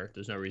edge later.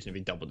 There's no reason to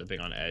be double dipping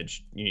on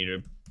edge. You need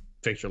to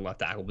fix your left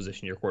tackle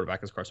position. Your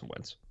quarterback is Carson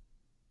Wentz.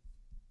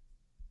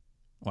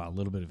 Wow, a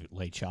little bit of a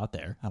late shot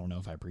there. I don't know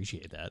if I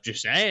appreciate that.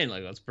 Just saying,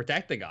 let's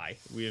protect the guy.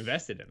 We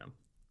invested in him.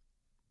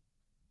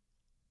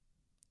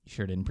 You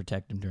sure didn't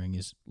protect him during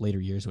his later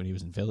years when he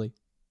was in Philly?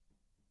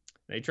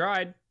 They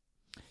tried.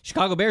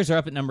 Chicago Bears are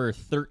up at number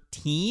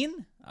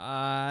 13.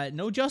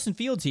 No Justin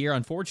Fields here,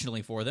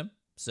 unfortunately for them.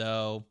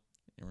 So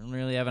they don't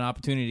really have an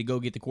opportunity to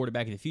go get the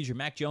quarterback of the future.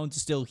 Mac Jones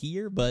is still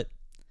here, but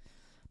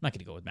I'm not going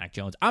to go with Mac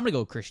Jones. I'm going to go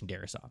with Christian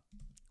Darrisaw.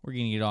 We're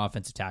going to get an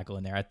offensive tackle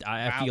in there.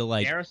 I feel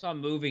like Darrisaw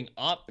moving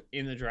up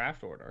in the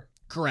draft order.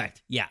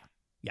 Correct. Yeah.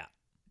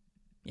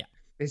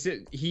 Is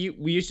it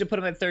we used to put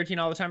him at 13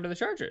 all the time to the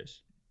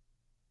Chargers.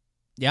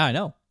 Yeah, I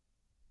know.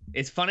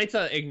 It's funny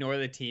to ignore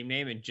the team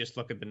name and just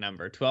look at the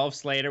number. 12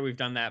 Slater, we've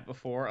done that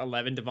before.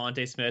 11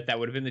 Devontae Smith, that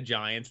would have been the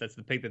Giants. That's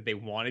the pick that they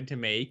wanted to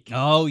make.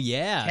 Oh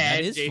yeah, 10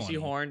 that is JC funny.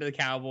 Horn to the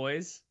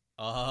Cowboys.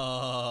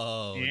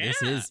 Oh, yeah.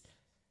 This is.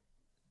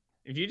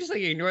 If you just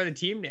ignore the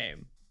team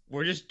name,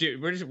 we're just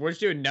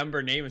doing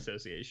number name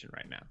association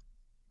right now.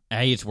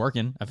 Hey, it's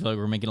working. I feel like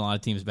we're making a lot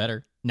of teams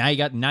better. Now you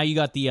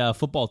got the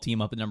football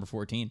team up at number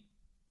 14.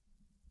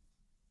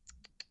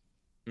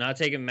 Not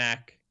taking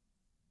Mac.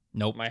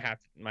 Nope. Might have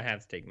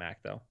to take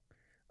Mac though.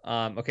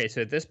 Okay,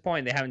 so at this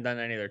point they haven't done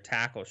any of their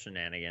tackle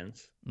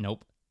shenanigans.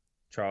 Nope.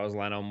 Charles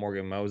Leno,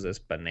 Morgan Moses,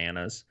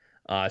 bananas.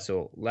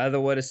 So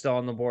Leatherwood is still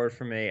on the board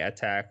for me at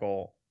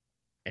tackle,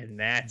 and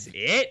that's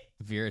it.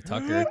 Vera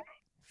Tucker,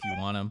 if you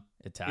want him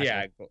at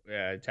tackle.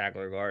 Yeah,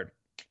 tackle or guard.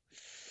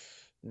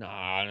 Nah,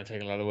 I'm not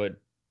taking Leatherwood.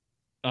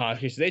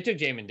 Okay, so they took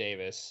Jamin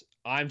Davis.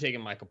 I'm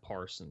taking Micah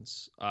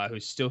Parsons,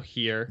 who's still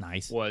here.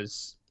 Nice.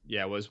 Was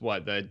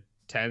what, the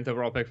 10th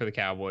overall pick for the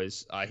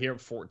Cowboys, here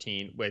at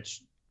 14,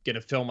 which going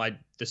to fill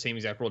the same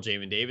exact role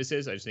Jamin Davis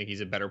is. I just think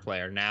he's a better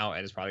player now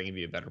and is probably going to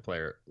be a better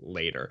player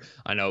later.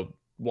 I know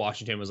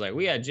Washington was like,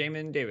 we had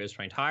Jamin Davis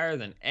ranked higher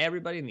than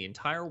everybody in the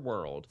entire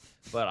world,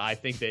 but I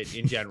think that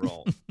in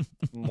general,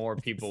 more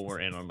people were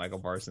in on Michael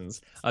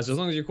Parsons. So as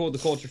long as you're cool with the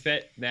culture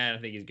fit, then I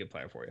think he's a good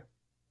player for you.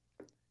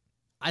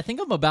 I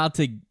think I'm about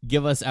to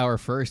give us our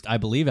first,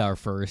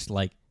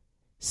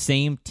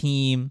 same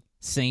team,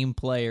 same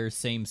player,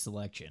 same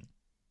selection.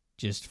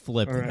 Just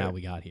flipped in how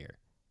we got here.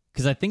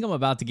 Because I think I'm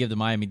about to give the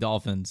Miami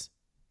Dolphins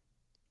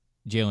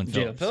Jalen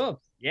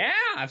Phillips. Yeah,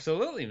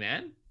 absolutely,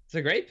 man. It's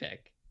a great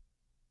pick.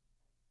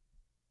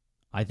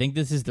 I think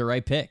this is the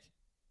right pick.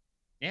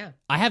 Yeah.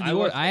 I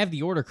have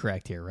the order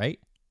correct here, right?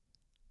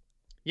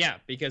 Yeah,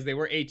 because they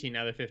were 18,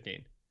 now they're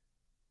 15.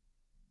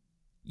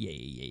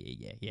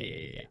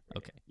 Yeah.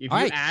 Okay. If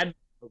you add,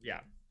 yeah.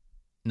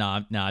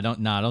 No,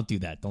 don't do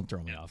that. Don't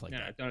throw me off like that.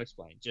 No, don't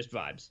explain. Just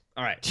vibes.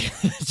 All right.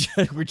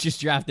 We're just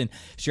drafting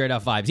straight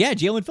out vibes. Yeah,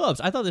 Jalen Phillips.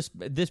 I thought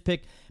this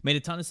pick made a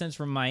ton of sense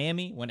from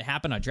Miami. When it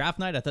happened on draft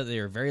night, I thought they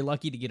were very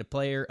lucky to get a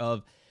player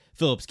of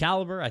Phillips'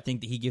 caliber. I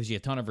think that he gives you a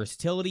ton of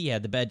versatility. He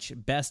had the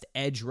best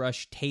edge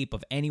rush tape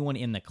of anyone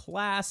in the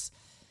class.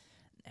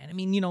 And I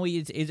mean,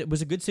 it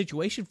was a good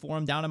situation for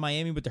him down in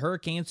Miami with the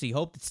Hurricanes, so you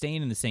hope that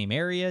staying in the same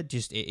area.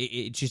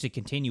 It's just a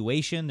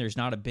continuation. There's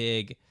not a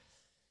big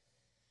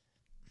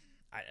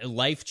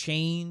life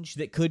change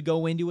that could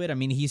go into it. I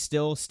mean, he's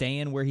still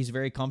staying where he's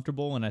very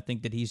comfortable, and I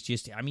think that he's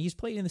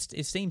played in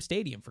the same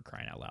stadium for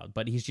crying out loud,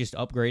 but he's just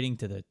upgrading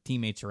to the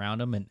teammates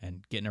around him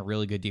and getting a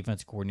really good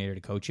defensive coordinator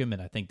to coach him,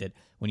 and I think that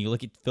when you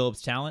look at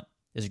Phillips' talent,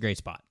 it's a great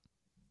spot.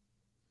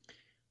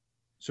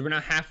 So we're now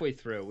halfway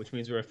through, which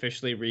means we're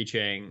officially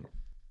reaching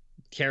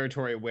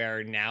territory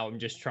where now I'm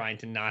just trying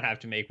to not have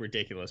to make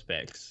ridiculous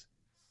picks.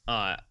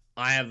 I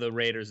have the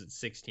Raiders at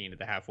 16 at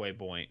the halfway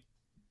point.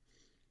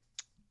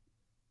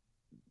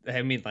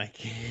 I mean,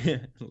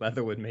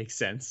 Leatherwood makes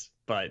sense,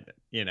 but,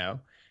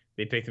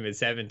 they picked him at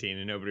 17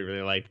 and nobody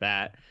really liked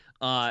that.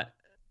 I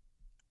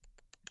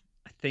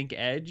think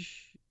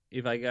edge,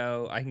 if I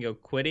can go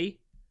Quiddy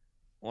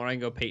or I can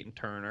go Peyton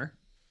Turner.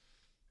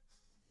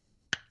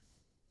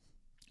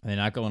 Are they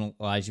not going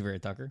Elijah Vera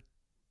Tucker?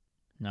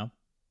 No?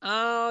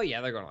 Oh,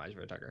 yeah, they're going Elijah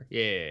Vera Tucker.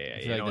 Yeah.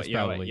 You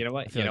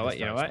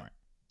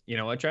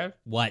know what, Trev?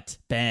 What,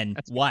 Ben?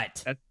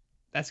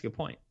 That's a good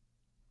point.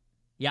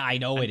 Yeah, I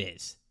know it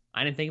is.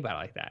 I didn't think about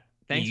it like that.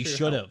 Thanks. You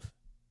should have.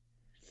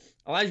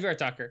 Elijah Vera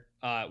Tucker.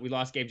 We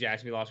lost Gabe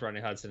Jackson. We lost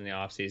Rodney Hudson in the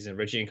offseason.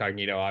 Richie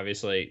Incognito,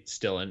 obviously,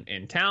 still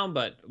in town,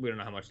 but we don't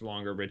know how much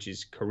longer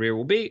Richie's career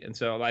will be. And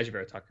so Elijah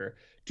Vera Tucker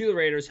to the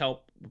Raiders,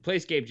 help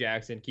replace Gabe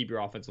Jackson, keep your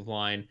offensive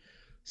line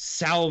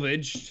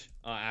salvaged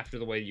after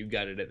the way you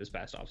gutted it this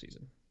past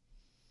offseason.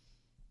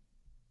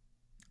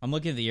 I'm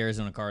looking at the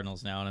Arizona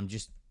Cardinals now, and I'm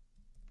just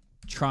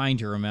trying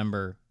to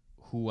remember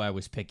who I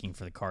was picking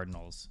for the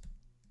Cardinals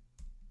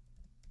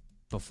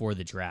before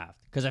the draft.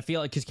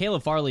 Because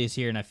Caleb Farley is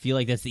here, and I feel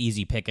like that's the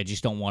easy pick. I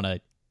just don't want to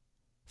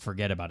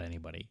forget about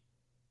anybody.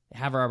 They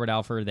have Robert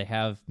Alford. They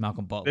have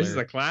Malcolm Butler. This is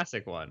a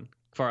classic one.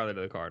 Farley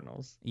to the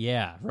Cardinals.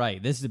 Yeah,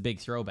 right. This is a big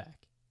throwback.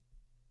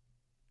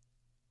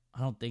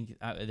 I don't think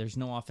there's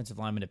no offensive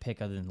lineman to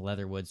pick other than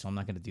Leatherwood, so I'm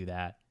not going to do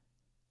that.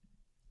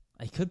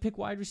 I could pick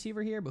wide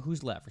receiver here, but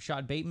who's left?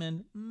 Rashad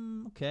Bateman?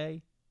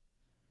 Okay.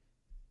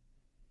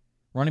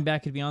 Running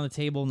back could be on the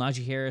table.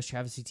 Najee Harris,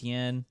 Travis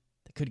Etienne.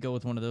 They could go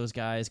with one of those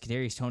guys.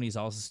 Kadarius Toney is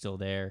also still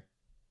there.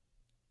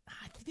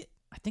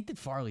 I think that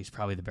Farley's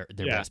probably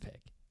their best pick.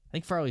 I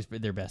think Farley's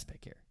their best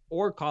pick here.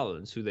 Or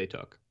Collins, who they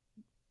took.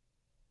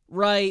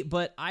 Right,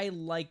 but I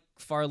like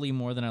Farley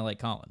more than I like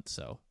Collins,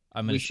 so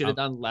we should have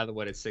done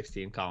Leatherwood at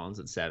 16, Collins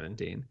at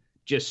 17.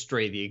 Just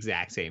straight the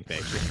exact same pick.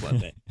 Just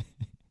flip it.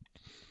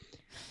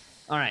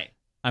 All right.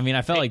 I mean,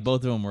 I felt like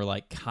both of them were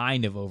like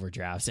kind of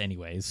overdrafts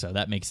anyways, so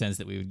that makes sense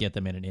that we would get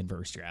them in an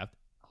inverse draft.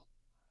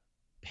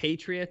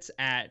 Patriots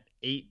at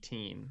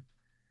 18.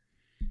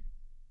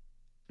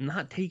 I'm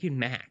not taking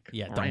Mac.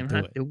 Yeah, don't do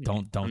it.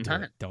 Don't do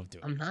it. Don't do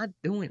it. I'm not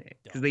doing it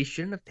because they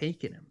shouldn't have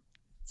taken him.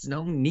 There's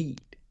no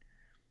need.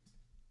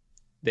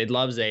 They'd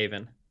love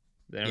Zaven.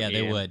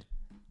 They would.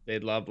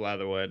 They'd love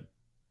Leatherwood.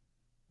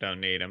 Don't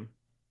need him.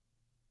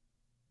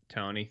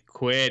 Tony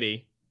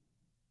Quiddy.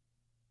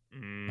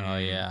 Oh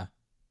yeah.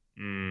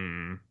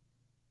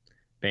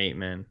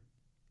 Bateman.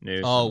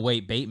 Newsom. Oh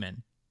wait,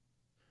 Bateman.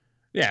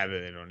 Yeah,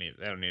 they don't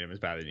need him as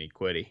bad as they need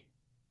Quiddy.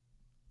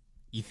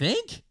 You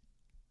think?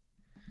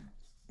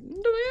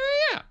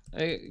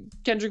 Yeah.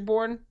 Kendrick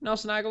Bourne,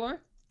 Nelson Aguilar.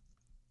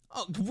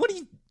 Oh, what do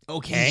you?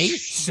 Okay,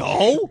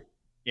 so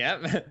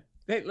yeah.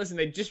 Listen,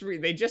 they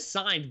just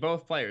signed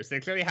both players. They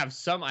clearly have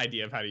some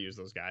idea of how to use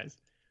those guys.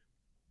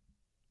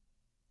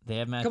 They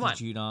have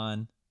Matthew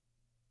Judon.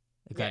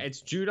 Yeah,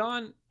 it's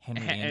Judon.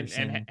 Henry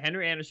Anderson. And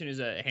Henry Anderson is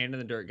a hand in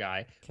the dirt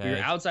guy. Okay. Your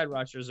outside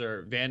rushers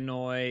are Van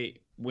Noy,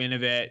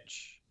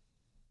 Winovich.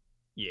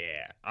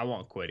 Yeah, I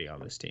want Quiddy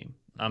on this team.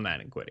 I'm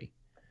adding Quiddy.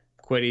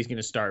 Quiddy's going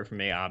to start for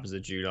me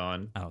opposite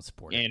Judon. I don't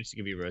support it. And it's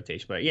going to be a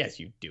rotation. But yes,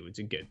 you do. It's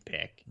a good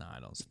pick. No, I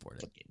don't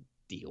support it.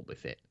 Deal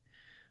with it.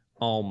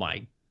 Oh,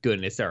 my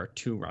goodness. There are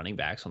 2 running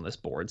backs on this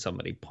board.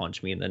 Somebody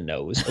punch me in the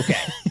nose. Okay.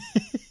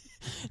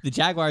 The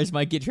Jaguars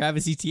might get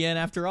Travis Etienne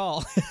after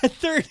all.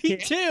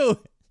 32.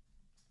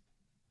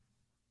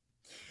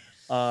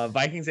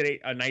 Vikings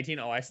at 19.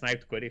 Oh, I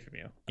sniped Quiddy from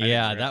you.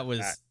 Yeah, that was.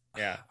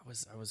 Yeah,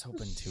 I was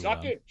hoping to.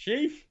 Suck it,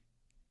 Chief.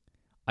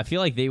 I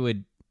feel like they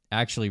would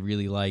actually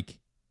really like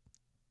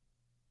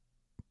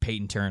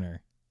Peyton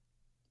Turner,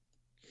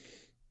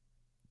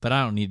 but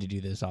I don't need to do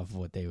this off of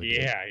what they would.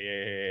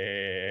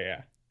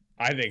 Yeah.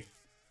 I think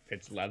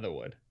it's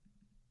Leatherwood.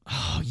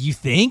 Oh, you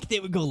think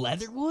they would go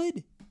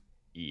Leatherwood?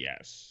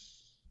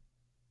 Yes.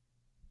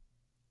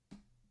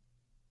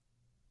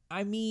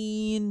 I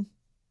mean,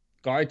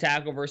 guard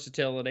tackle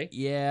versatility.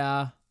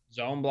 Yeah.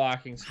 Zone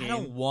blocking scheme. I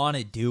don't want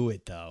to do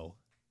it though.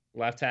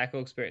 Left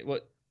tackle experience.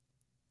 What?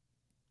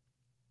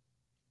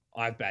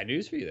 I have bad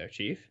news for you there,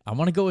 Chief. I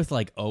want to go with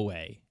like Owe.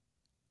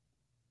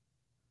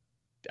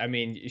 I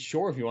mean,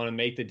 sure, if you want to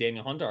make the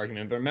Daniel Hunter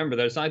argument, but remember,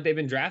 it's not like they've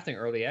been drafting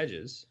early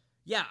edges.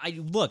 Yeah,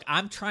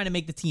 I'm trying to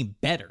make the team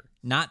better,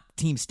 not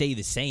the team stay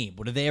the same.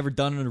 What have they ever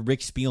done under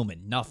Rick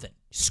Spielman? Nothing.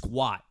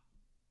 Squat.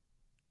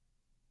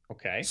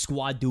 Okay.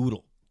 Squad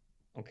doodle.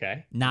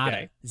 Okay. Nada.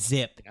 Okay.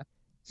 Zip. Yeah.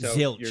 So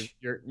Zilch.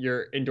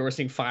 You're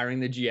endorsing firing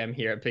the GM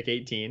here at pick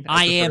 18.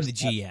 I am the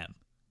GM.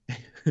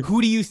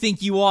 Who do you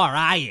think you are?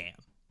 I am.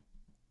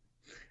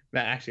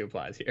 That actually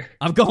applies here.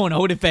 I'm going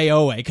Odafe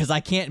Owe because I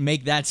can't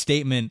make that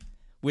statement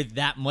with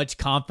that much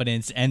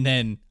confidence and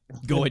then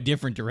go a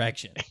different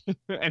direction.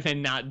 And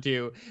then not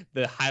do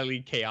the highly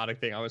chaotic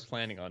thing I was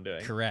planning on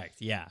doing. Correct,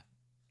 yeah.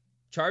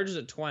 Chargers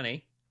at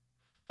 20.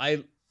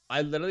 I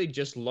literally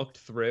just looked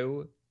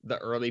through the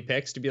early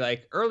picks to be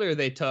like, earlier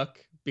they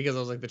took, because I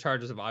was like, the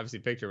Chargers have obviously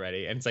picked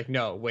already. And it's like,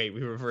 no, wait,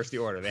 we reversed the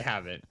order. They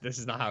haven't. This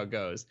is not how it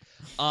goes.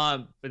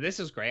 But this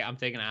is great. I'm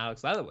taking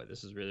Alex Leatherwood.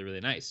 This is really, really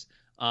nice.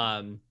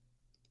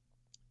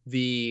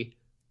 The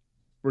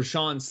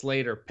Rashawn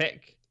Slater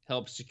pick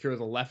helps secure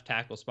the left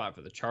tackle spot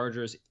for the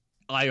Chargers.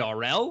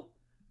 IRL,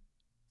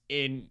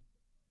 in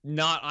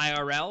not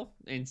IRL,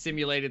 in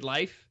simulated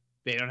life,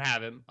 they don't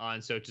have him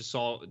on. So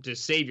to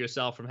save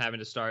yourself from having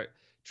to start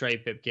Trey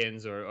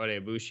Pipkins or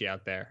Odeabushi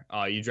out there,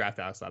 you draft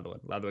Alex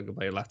Leatherwood. Leatherwood can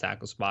play a left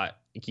tackle spot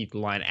and keep the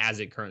line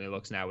as it currently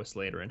looks now with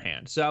Slater in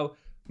hand. So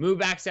move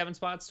back 7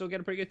 spots, still get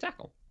a pretty good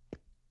tackle.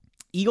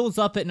 Eagles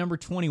up at number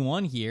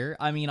 21 here.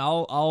 I mean,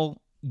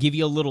 I'll give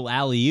you a little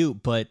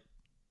alley-oop, but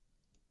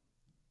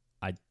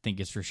I think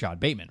it's Rashad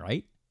Bateman,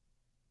 right?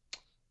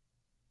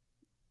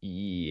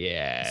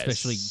 Yes.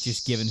 Especially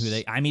just given who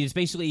they... I mean, it's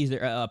basically either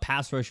a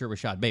pass rusher or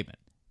Rashad Bateman.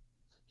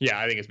 Yeah,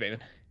 I think it's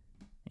Bateman.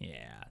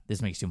 Yeah,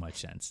 this makes too much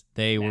sense.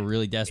 They were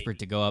really desperate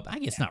to go up. I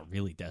guess not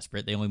really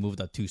desperate. They only moved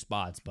up 2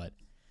 spots, but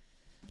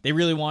they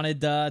really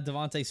wanted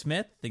Devontae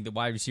Smith. I think the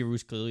wide receiver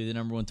was clearly the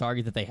number 1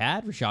 target that they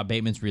had. Rashad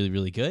Bateman's really,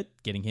 really good.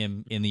 Getting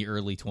him in the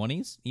early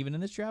 20s, even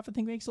in this draft, I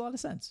think makes a lot of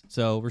sense.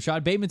 So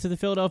Rashad Bateman to the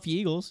Philadelphia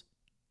Eagles.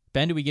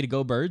 Ben, do we get to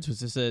go Birds?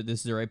 Was this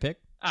the right pick?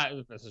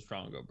 This is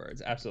strong. Go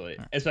Birds, absolutely.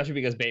 Right. Especially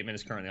because Bateman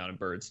is currently on a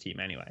Birds team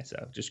anyway,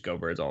 so just go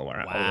Birds all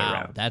around. Wow, all the way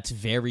around. That's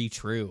very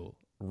true.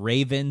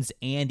 Ravens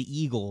and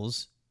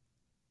Eagles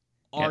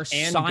are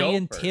and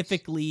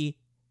scientifically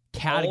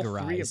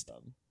categorized. All 3 of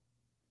them.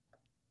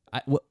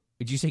 What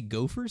did you say?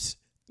 Gophers?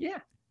 Yeah.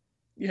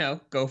 You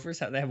know, gophers,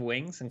 they have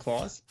wings and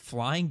claws.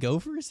 Flying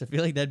gophers? I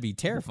feel like that'd be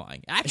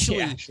terrifying.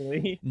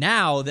 Actually,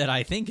 now that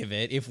I think of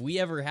it, if we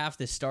ever have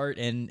to start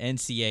an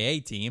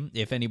NCAA team,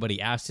 if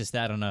anybody asks us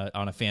that on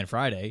a Fan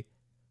Friday,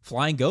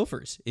 Flying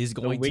Gophers is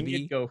going to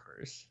be...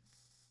 Gophers.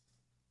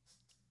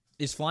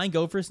 Is Flying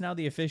Gophers now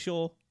the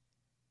official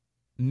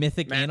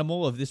mythic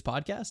animal of this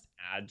podcast?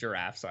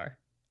 Giraffes are.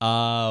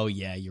 Oh,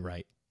 yeah, you're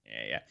right.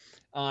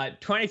 Yeah.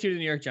 22 to the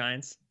New York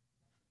Giants.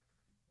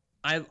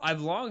 I've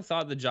long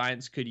thought the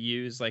Giants could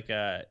use like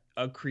a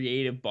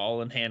creative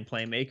ball and hand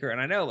playmaker, and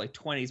I know like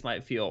 20s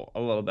might feel a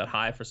little bit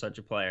high for such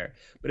a player,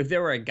 but if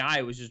there were a guy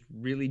who was just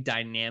really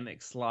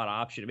dynamic slot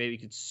option, maybe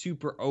could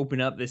super open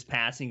up this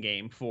passing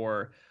game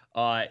for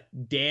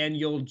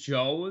Daniel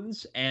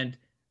Jones and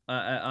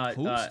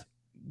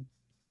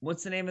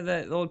what's the name of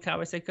the old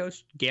Cowboys head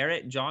coach?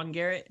 John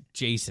Garrett?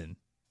 Jason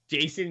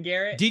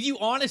Garrett? Did you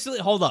honestly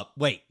hold up?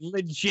 Wait.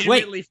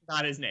 Legitimately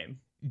forgot his name.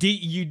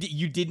 You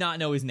did not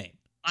know his name?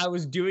 I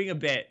was doing a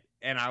bit,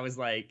 and I was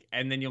like,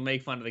 and then you'll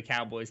make fun of the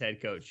Cowboys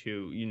head coach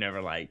who you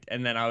never liked.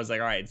 And then I was like,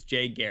 all right, it's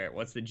Jay Garrett.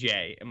 What's the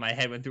J? And my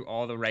head went through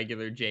all the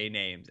regular J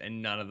names,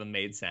 and none of them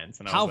made sense.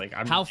 And I was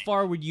like, how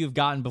far would you have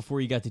gotten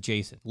before you got to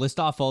Jason? List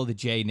off all the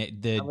J.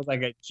 I was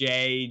like a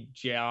J,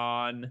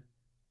 John,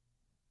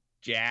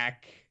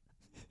 Jack,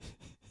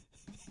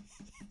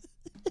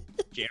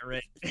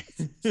 Jarrett.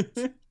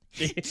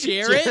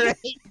 Jarrett?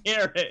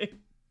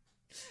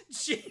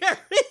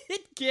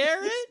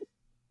 Garrett?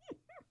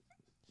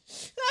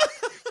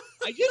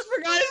 I just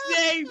forgot his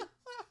name.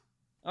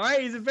 All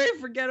right, he's a very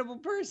forgettable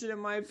person, in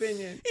my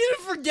opinion. He's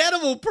a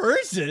forgettable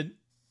person?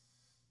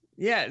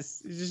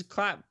 Yes, just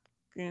clap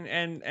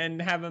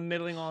and have a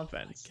middling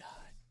offense. Oh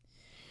my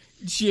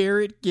God.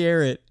 Jared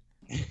Garrett.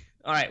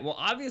 All right, well,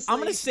 obviously... I'm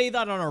going to say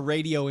that on a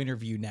radio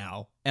interview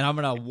now, and I'm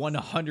going to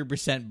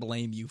 100%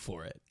 blame you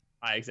for it.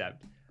 I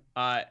accept.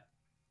 I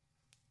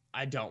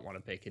don't want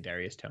to pick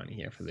Kadarius Toney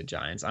here for the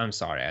Giants. I'm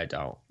sorry, I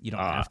don't. You don't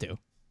have to.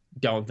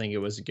 Don't think it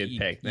was a good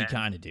pick. You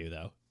kind of do,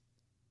 though.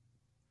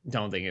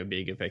 Don't think it would be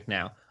a good pick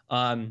now.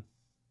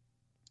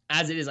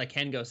 As it is, I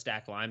can go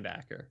stack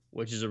linebacker,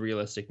 which is a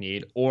realistic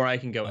need, or I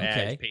can go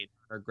edge, Peyton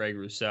or Greg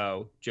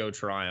Rousseau, Joe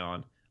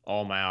Tryon.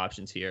 All my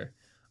options here.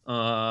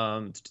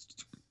 I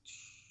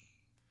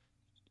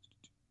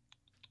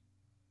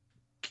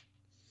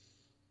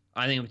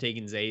think I'm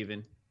taking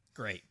Zaven.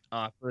 Great.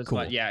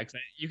 Cool. Yeah,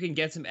 you can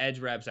get some edge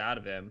reps out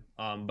of him.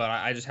 But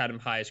I just had him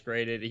highest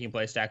graded. He can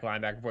play stack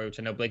linebacker for you, which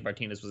I know Blake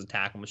Martinez was a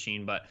tackle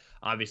machine, but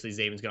obviously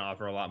Zaven's going to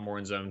offer a lot more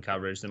in zone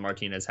coverage than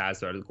Martinez has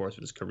throughout the course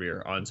of his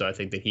career. And so I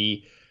think that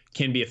he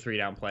can be a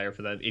 3-down player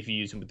for them if you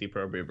use him with the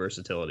appropriate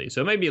versatility.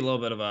 So it may be a little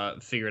bit of a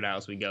figure it out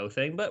as we go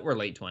thing, but we're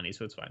late 20s,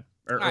 so it's fine.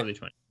 Or early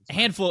 20s.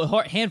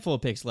 Handful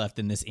of picks left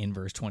in this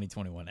inverse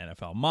 2021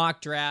 NFL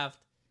mock draft.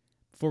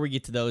 Before we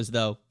get to those,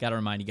 though, got to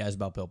remind you guys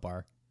about Built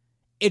Bar.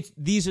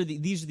 These are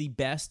the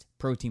best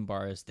protein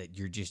bars that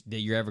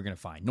you're ever going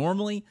to find.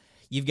 Normally,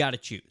 you've got to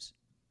choose.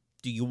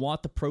 Do you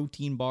want the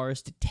protein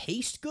bars to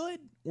taste good,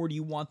 or do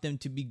you want them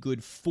to be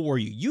good for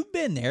you? You've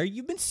been there.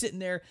 You've been sitting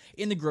there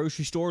in the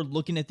grocery store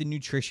looking at the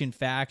nutrition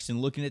facts and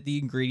looking at the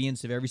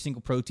ingredients of every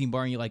single protein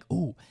bar, and you're like,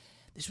 ooh,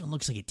 this one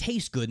looks like it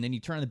tastes good. And then you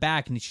turn on the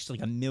back, and it's just like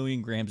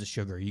 1,000,000 grams of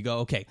sugar. You go,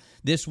 okay,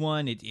 this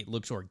one, it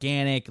looks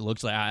organic. It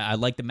looks like I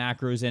like the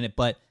macros in it,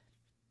 but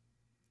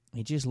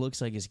it just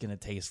looks like it's going to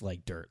taste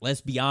like dirt. Let's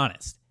be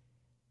honest.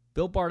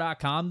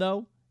 BuiltBar.com,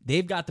 though,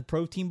 they've got the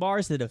protein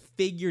bars that have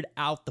figured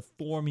out the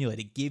formula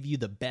to give you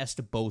the best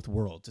of both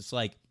worlds. It's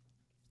like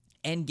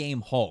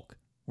Endgame Hulk,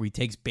 where he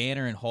takes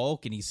Banner and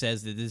Hulk, and he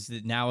says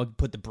that now I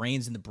put the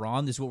brains in the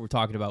brawn. This is what we're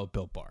talking about with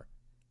Built Bar.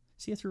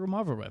 See, I threw a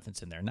Marvel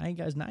reference in there. Now you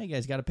guys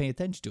got to pay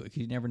attention to it,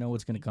 because you never know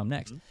what's going to come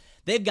next. Mm-hmm.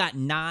 They've got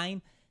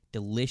 9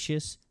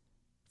 delicious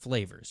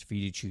flavors for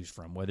you to choose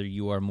from, whether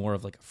you are more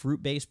of like a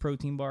fruit-based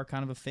protein bar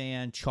kind of a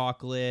fan,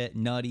 chocolate,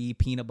 nutty,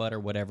 peanut butter,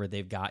 whatever,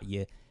 they've got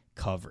you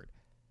covered.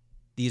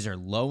 These are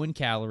low in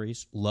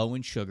calories, low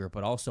in sugar,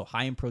 but also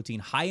high in protein,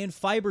 high in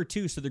fiber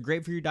too, so they're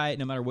great for your diet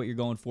no matter what you're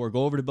going for.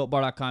 Go over to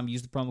BuiltBar.com,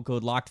 use the promo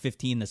code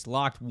LOCKED15, that's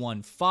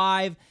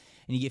LOCKED15,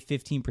 and you get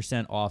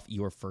 15% off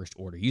your first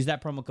order. Use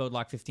that promo code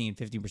LOCKED15,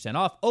 15%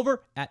 off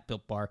over at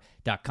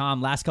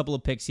BuiltBar.com. Last couple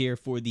of picks here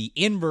for the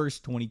Inverse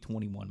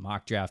 2021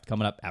 mock draft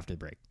coming up after the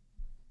break.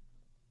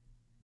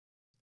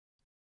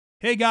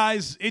 Hey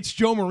guys, it's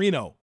Joe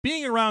Marino.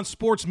 Being around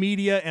sports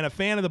media and a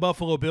fan of the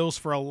Buffalo Bills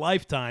for a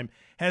lifetime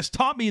has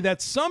taught me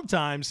that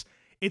sometimes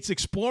it's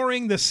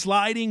exploring the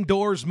sliding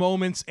doors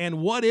moments and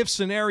what-if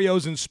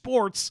scenarios in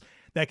sports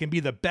that can be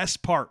the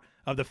best part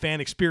of the fan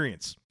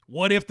experience.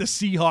 What if the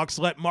Seahawks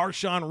let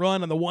Marshawn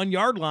run on the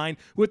 1-yard line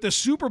with the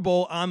Super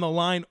Bowl on the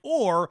line?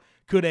 Or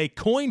could a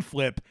coin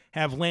flip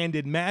have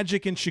landed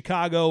Magic in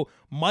Chicago,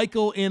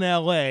 Michael in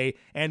LA,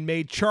 and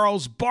made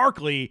Charles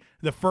Barkley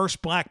the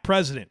first black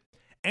president?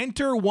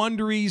 Enter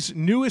Wondery's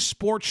newest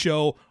sports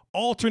show,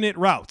 Alternate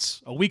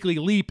Routes, a weekly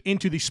leap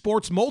into the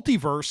sports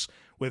multiverse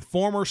with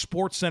former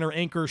SportsCenter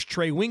anchors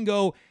Trey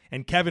Wingo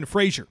and Kevin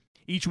Frazier.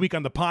 Each week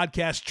on the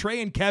podcast, Trey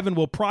and Kevin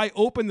will pry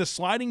open the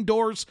sliding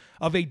doors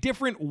of a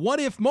different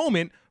what-if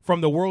moment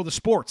from the world of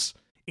sports.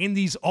 In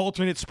these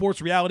alternate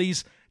sports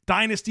realities,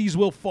 dynasties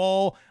will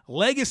fall,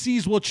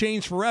 legacies will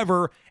change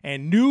forever,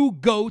 and new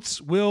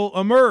GOATs will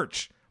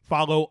emerge.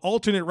 Follow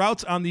Alternate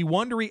Routes on the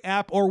Wondery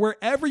app or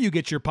wherever you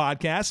get your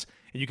podcasts.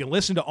 And you can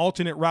listen to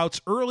Alternate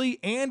Routes early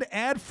and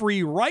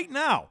ad-free right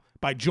now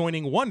by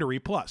joining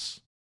Wondery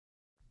Plus.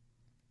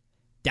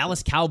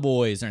 Dallas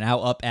Cowboys are now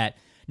up at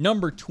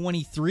number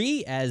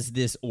 23 as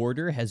this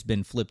order has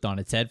been flipped on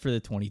its head for the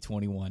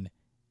 2021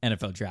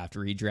 NFL Draft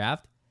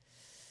Redraft.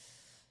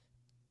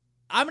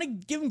 I'm going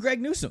to give him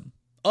Greg Newsome.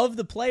 Of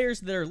the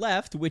players that are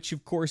left, which,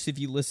 of course, if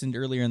you listened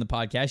earlier in the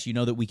podcast, you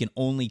know that we can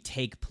only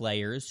take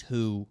players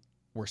who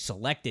were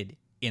selected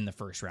in the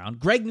first round.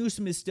 Greg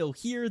Newsome is still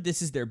here.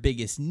 This is their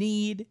biggest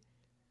need.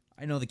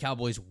 I know the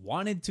Cowboys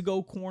wanted to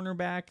go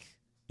cornerback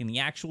in the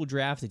actual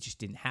draft. It just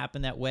didn't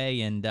happen that way.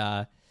 And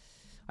I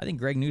think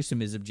Greg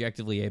Newsome is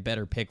objectively a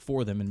better pick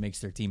for them and makes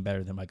their team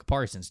better than Micah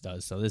Parsons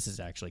does. So this is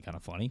actually kind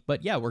of funny.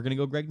 But yeah, we're going to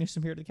go Greg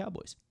Newsome here to the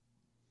Cowboys.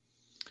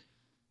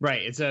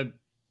 Right. It's a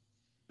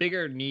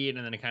bigger need,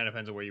 and then it kind of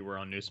depends on where you were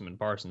on Newsome and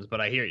Parsons.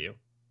 But I hear you.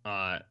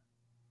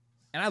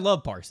 And I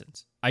love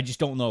Parsons. I just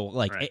don't know,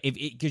 like, right.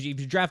 Because if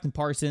you're drafting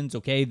Parsons,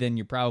 okay, then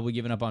you're probably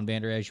giving up on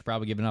Van Der Esch, you're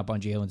probably giving up on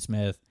Jalen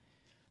Smith.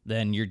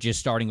 Then you're just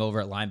starting over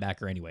at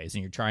linebacker anyways,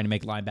 and you're trying to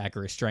make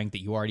linebacker a strength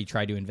that you already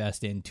tried to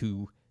invest in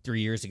 2-3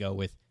 years ago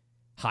with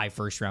high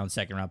first-round,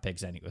 second-round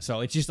picks anyway. So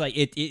it's just like,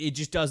 it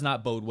just does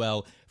not bode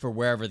well for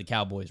wherever the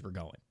Cowboys were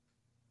going.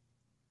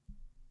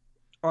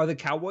 Are the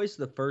Cowboys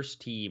the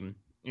first team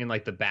in,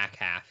 like, the back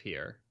half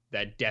here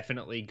that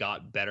definitely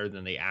got better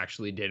than they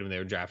actually did when they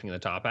were drafting in the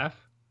top half?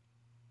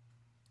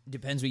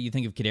 Depends what you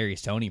think of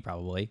Kadarius Toney,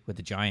 probably, with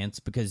the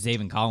Giants, because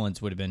Zaven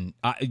Collins would have been...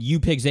 you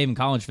picked Zaven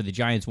Collins for the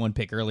Giants one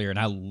pick earlier, and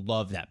I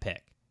love that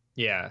pick.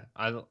 Yeah,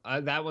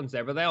 that one's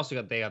there, but they also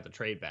got the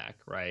trade back,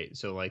 right?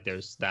 So, like,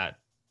 there's that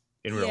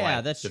in real life.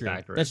 Yeah, that's true.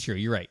 That's true.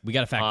 You're right. We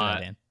got to factor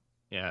that in.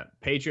 Yeah,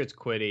 Patriots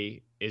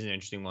Quiddy is an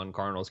interesting one.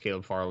 Cardinals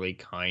Caleb Farley,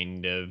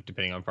 kind of,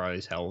 depending on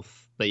Farley's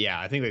health. But yeah,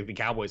 I think like the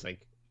Cowboys,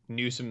 like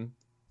Newsome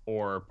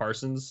or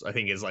Parsons, I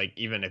think is like,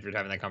 even if you're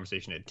having that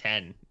conversation at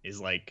 10, is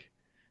like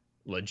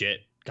legit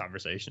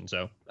conversation.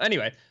 So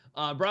anyway,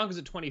 Broncos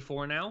at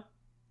 24 now.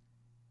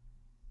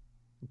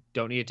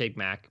 Don't need to take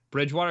Mac.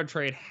 Bridgewater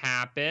trade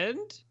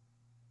happened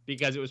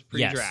because it was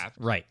pre-draft.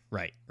 Yes,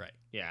 right.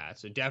 Yeah,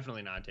 so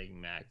definitely not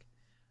taking Mac.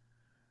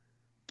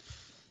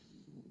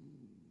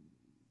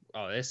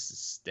 Oh, this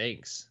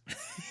stinks.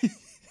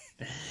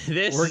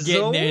 This is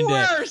the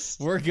worst.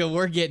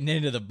 We're getting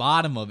into the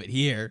bottom of it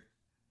here.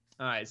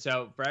 All right,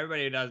 so for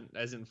everybody who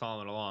isn't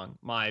following along,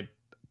 my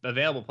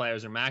available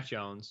players are Mac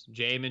Jones,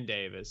 Jamin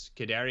Davis,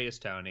 Kadarius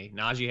Toney,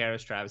 Najee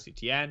Harris, Travis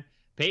Etienne,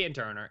 Peyton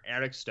Turner,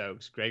 Eric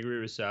Stokes, Gregory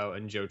Rousseau,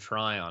 and Joe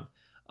Tryon.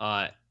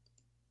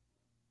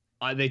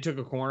 They took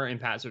a corner in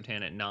Pat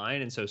Surtain at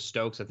 9, and so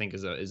Stokes I think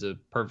is a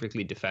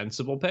perfectly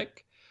defensible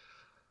pick.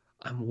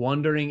 I'm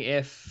wondering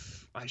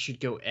if I should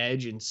go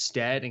edge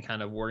instead and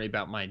kind of worry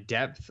about my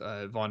depth.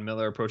 Von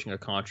Miller approaching a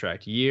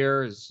contract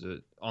year is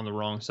on the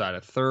wrong side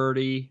of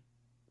 30.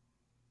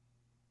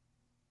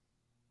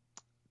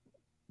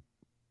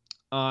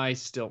 I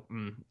still,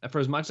 for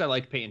as much as I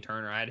liked Peyton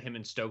Turner, I had him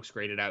and Stokes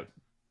graded out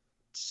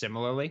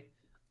similarly.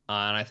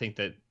 And I think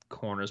that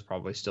corner is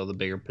probably still the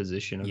bigger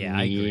position of need.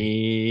 I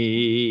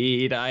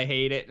agree. I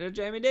hate it.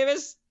 Jamie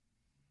Davis?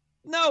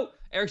 No.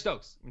 Eric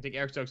Stokes. I'm going to take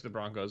Eric Stokes to the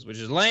Broncos, which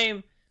is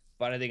lame,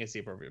 but I think it's the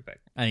appropriate pick.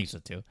 I think so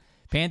too.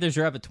 Panthers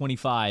are up at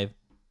 25.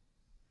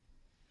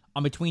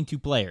 I'm between two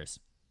players.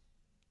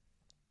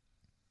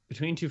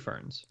 Between two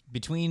ferns.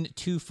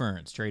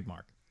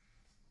 Trademark.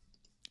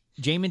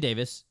 Jamin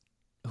Davis,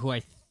 who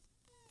I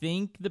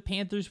think the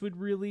Panthers would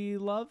really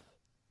love,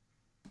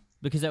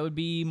 because that would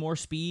be more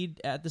speed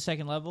at the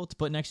second level to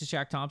put next to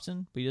Shaq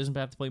Thompson, but he doesn't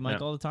have to play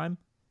Mike all the time.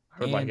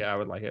 I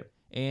would like it.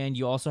 And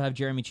you also have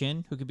Jeremy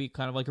Chin, who could be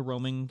kind of like a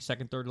roaming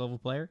second, third level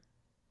player.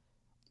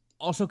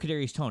 Also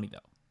Kadarius Toney, though.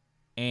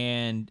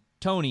 And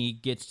Toney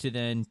gets to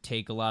then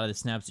take a lot of the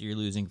snaps that you're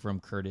losing from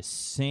Curtis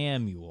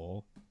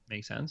Samuel.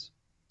 Makes sense.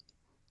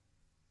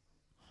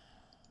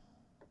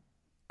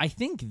 I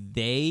think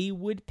they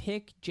would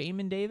pick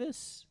Jamin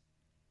Davis.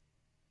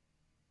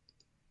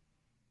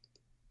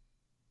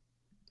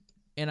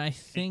 And I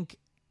think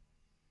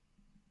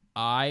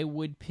I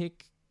would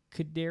pick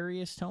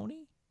Kadarius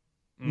Toney.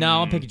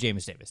 No, I'm picking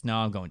Jameis Davis. No,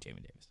 I'm going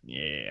Jameis Davis.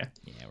 Yeah.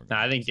 No,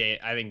 I think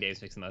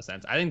Davis makes the most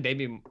sense. I think they'd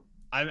be.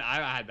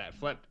 I had that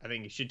flipped. I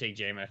think you should take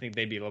Jamin. I think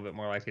they'd be a little bit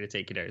more likely to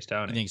take Kadarius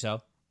Toney. You think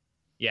so?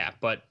 Yeah,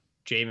 but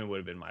Jamin would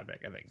have been my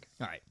pick, I think.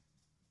 All right.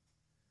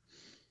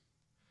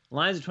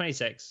 Lions at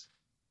 26.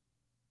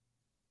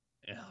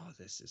 Oh,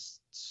 this is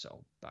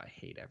so. I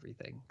hate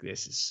everything.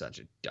 This is such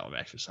a dumb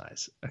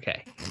exercise.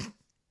 Okay.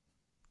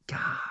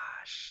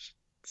 Gosh,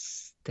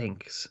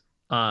 stinks.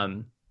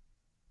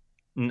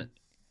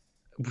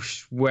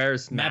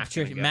 Where's Matt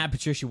Patricia? Matt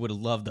Patricia would have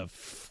loved the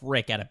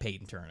frick out of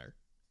Peyton Turner.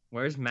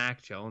 Where's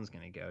Mac Jones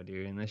gonna go,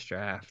 dude, in this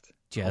draft?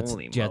 Jets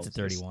at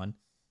 31.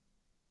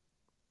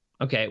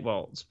 Okay,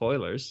 well,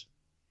 spoilers.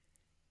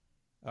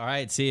 All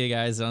right, see you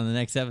guys on the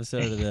next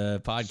episode of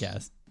the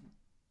podcast.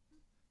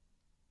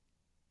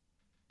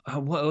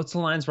 What's the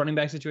Lions running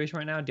back situation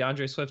right now?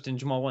 DeAndre Swift and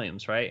Jamal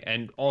Williams, right?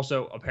 And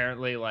also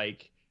apparently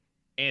like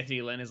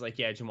Anthony Lynn is like,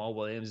 yeah, Jamal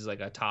Williams is like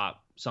a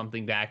top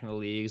something back in the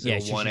league. So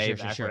 1A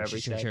back, whatever.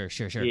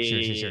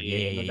 Sure.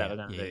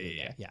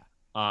 Yeah.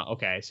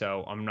 Okay,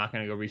 so I'm not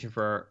gonna go reaching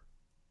for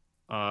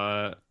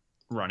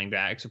running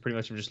back. So pretty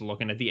much I'm just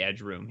looking at the edge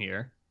room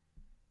here.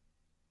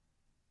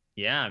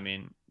 Yeah, I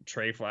mean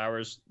Trey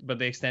Flowers, but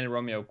they extended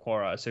Romeo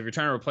Cora. So if you're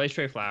trying to replace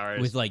Trey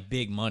Flowers with like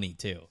big money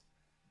too.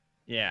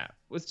 Yeah,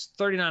 with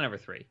 39 over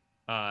 3.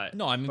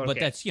 No, I mean, but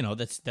that's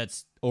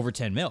that's over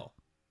 10 mil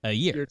a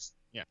year.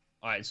 Yeah.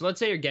 All right. So let's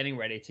say you're getting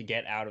ready to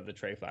get out of the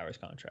Trey Flowers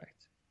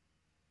contract.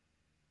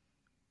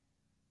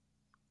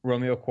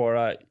 Romeo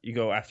Cora, you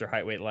go after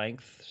height, weight,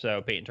 length.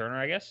 So Peyton Turner,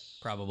 I guess.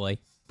 Probably.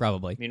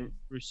 I mean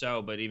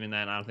Rousseau, but even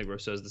then, I don't think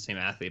Rousseau is the same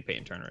athlete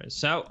Peyton Turner is.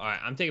 So, all right,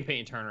 I'm taking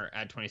Peyton Turner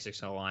at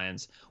 26 on the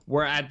Lions.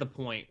 We're at the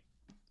point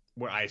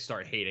where I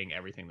start hating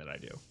everything that I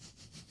do.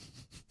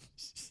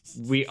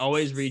 We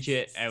always reach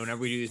it, and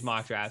whenever we do these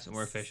mock drafts and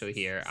we're officially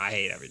here, I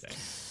hate everything.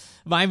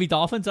 Miami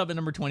Dolphins up at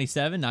number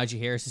 27. Najee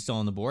Harris is still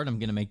on the board. I'm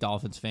going to make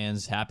Dolphins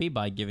fans happy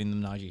by giving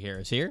them Najee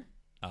Harris here.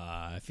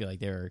 I feel like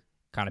they were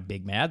kind of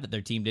big mad that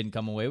their team didn't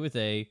come away with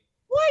a...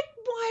 What?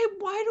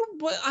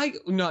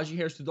 Najee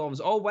Harris to the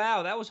Dolphins. Oh,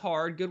 wow, that was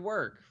hard. Good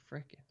work.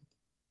 Frickin'.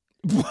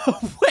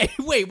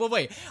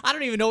 Wait. I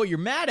don't even know what you're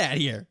mad at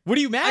here. What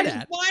are you mad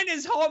at? Mine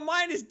is hard.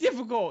 Mine is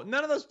difficult.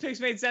 None of those picks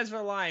made sense for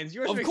the Lions.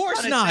 Yours of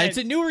course not. It's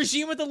a new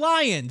regime with the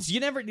Lions. You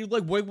never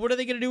like. What are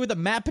they going to do with a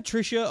Matt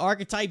Patricia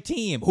archetype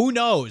team? Who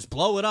knows?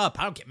 Blow it up.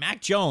 I don't care.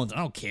 Mac Jones. I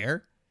don't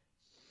care.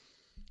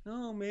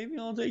 Oh, maybe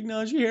I'll take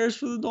Najee Harris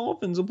for the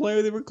Dolphins, a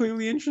player they were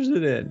clearly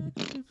interested in.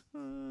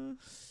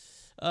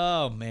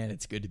 Oh man,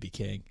 it's good to be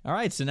king. All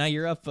right, so now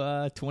you're up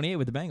 28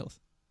 with the Bengals.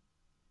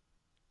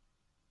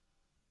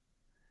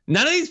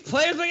 None of these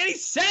players make any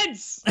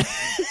sense. Dang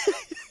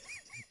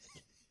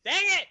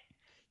it.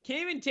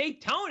 Can't even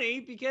take Toney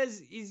because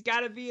he's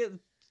got to be a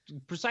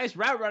precise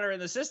route runner in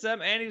the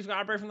system and he's got to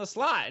operate from the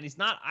slot. And he's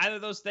not either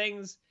of those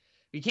things.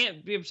 He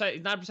can't be he's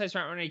not a precise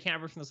route runner. He can't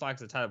operate from the slot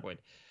because it's Tyler Boyd.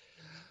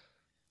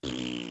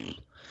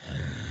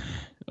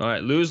 All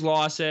right. Lose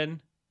Lawson.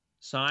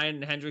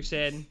 Sign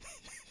Hendrickson.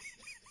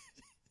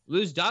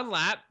 Lose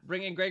Dunlap,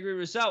 bring in Gregory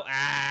Rousseau.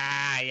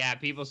 Yeah,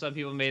 some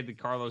people made the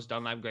Carlos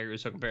Dunlap Gregory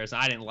Rousseau comparison.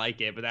 I didn't like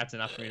it, but that's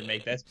enough for me to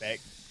make this pick.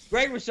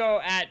 Greg Rousseau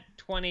at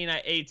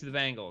 28 to the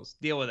Bengals.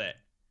 Deal with it.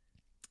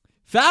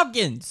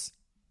 Falcons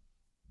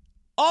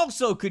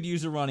also could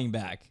use a running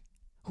back.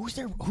 Who's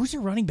their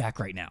running back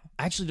right now?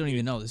 I actually don't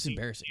even know. This is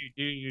embarrassing.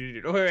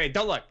 Wait,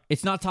 don't look.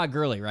 It's not Todd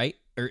Gurley, right?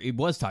 Or it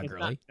was Todd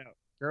Gurley. No.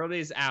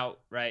 Gurley's out,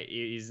 right?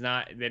 He's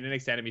not. They didn't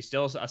extend him. He's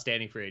still a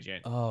standing free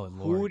agent. Oh,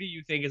 Lord. Who do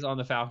you think is on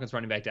the Falcons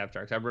running back depth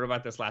chart? I wrote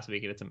about this last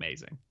week, and it's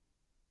amazing.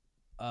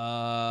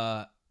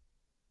 There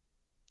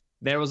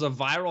was a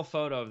viral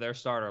photo of their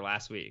starter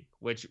last week,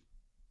 which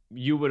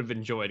you would have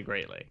enjoyed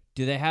greatly.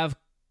 Do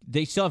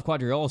they still have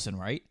Quadri Olson,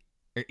 right?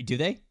 Do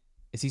they?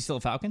 Is he still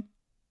a Falcon?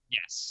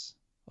 Yes.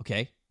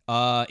 Okay.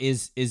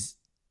 Is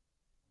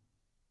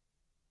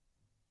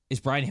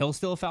Brian Hill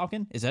still a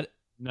Falcon? Is that...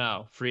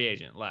 No, free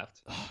agent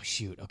left. Oh,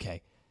 shoot.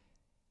 Okay.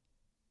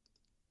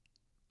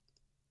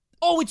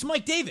 Oh, it's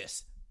Mike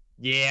Davis.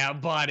 Yeah,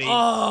 buddy.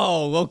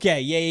 Oh,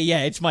 okay.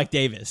 Yeah. It's Mike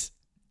Davis.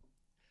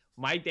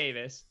 Mike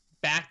Davis,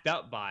 backed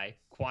up by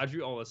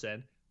Quadri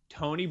Olson,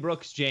 Tony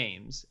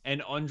Brooks-James,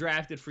 and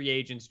undrafted free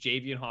agents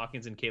Javian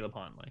Hawkins and Caleb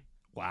Huntley.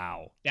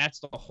 Wow. That's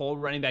the whole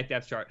running back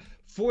depth chart.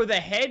 For the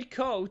head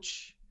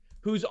coach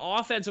whose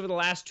offense over the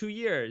last 2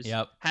 years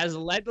has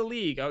led the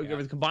league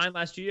over the combined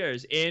last 2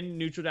 years in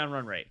neutral down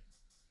run rate.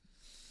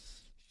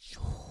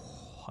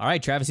 All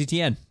right, Travis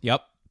Etienne.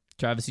 Yep.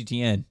 Travis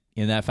Etienne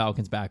in that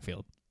Falcons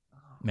backfield.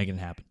 Making it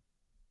happen.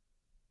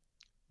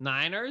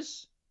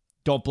 Niners?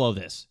 Don't blow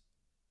this.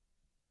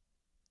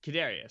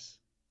 Kadarius.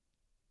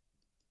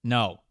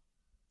 No.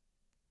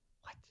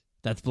 What?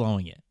 That's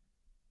blowing it.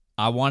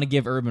 I want to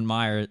give Urban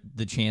Meyer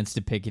the chance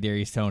to pick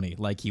Kadarius Toney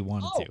like he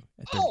wanted to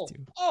at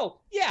 32.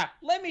 Yeah.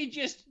 Let me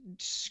just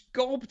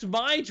sculpt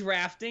my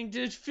drafting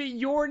to fit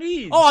your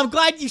needs. Oh, I'm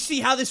glad you see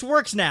how this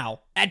works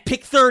now. At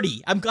pick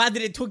 30, I'm glad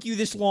that it took you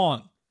this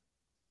long.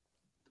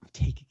 I'm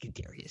taking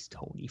Kadarius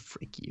Toney.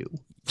 Frick you.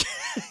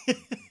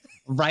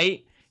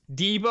 Right?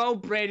 Debo,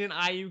 Brandon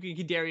Ayuk, and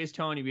Kadarius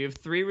Toney. We have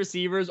 3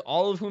 receivers,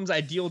 all of whom's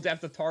ideal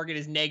depth of target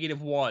is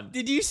 -1.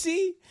 Did you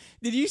see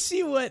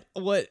what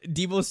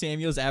Debo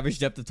Samuel's average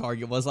depth of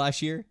target was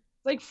last year?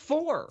 Like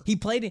 4.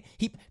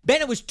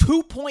 Bennett was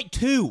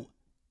 2.2.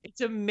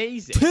 It's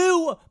amazing.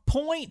 2.2.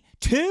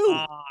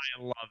 Oh, I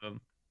love him.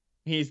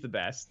 He's the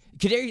best.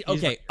 Kadarius,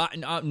 okay,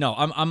 no,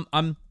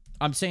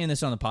 I'm saying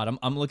this on the pod.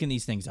 I'm looking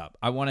these things up.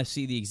 I want to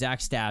see the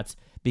exact stats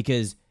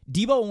because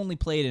Debo only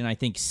played in, I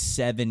think,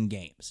 7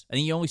 games. I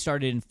think he only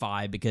started in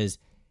 5 because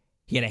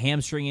he had a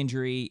hamstring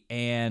injury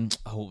and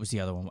what was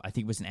the other one? I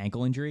think it was an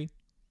ankle injury.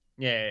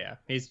 Yeah.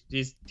 He's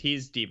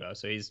Debo,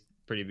 so he's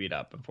pretty beat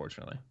up,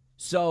 unfortunately.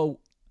 So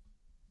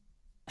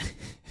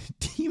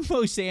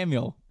Debo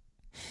Samuel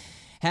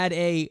had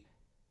a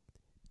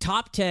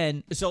top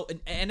 10. So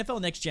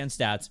NFL Next Gen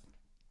Stats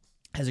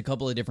has a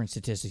couple of different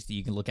statistics that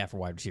you can look at for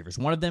wide receivers.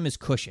 One of them is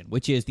cushion,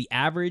 which is the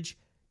average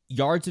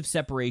yards of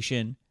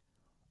separation,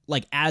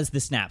 like as the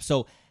snap.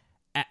 So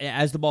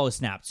as the ball is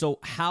snapped. So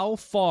how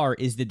far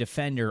is the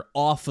defender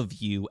off of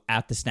you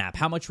at the snap?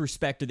 How much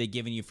respect are they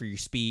giving you for your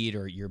speed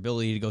or your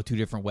ability to go 2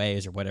 different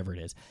ways or whatever it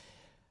is?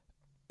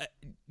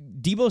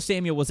 Debo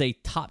Samuel was a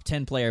top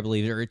 10 player, I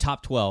believe, or a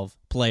top 12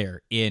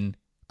 player in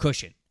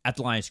cushion at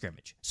the line of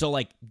scrimmage. So,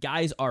 like,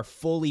 guys are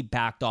fully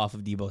backed off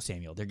of Debo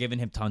Samuel. They're giving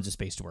him tons of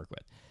space to work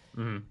with.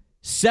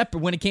 Mm-hmm.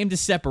 When it came to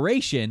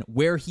separation,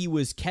 where he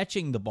was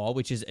catching the ball,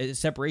 which is a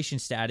separation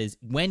stat, is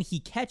when he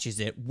catches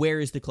it, where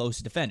is the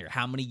closest defender?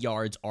 How many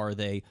yards are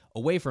they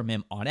away from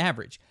him on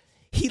average?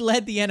 He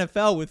led the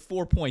NFL with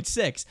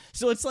 4.6.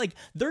 So it's like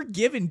they're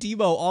giving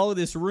Debo all of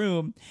this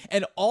room,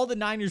 and all the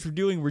Niners were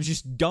doing were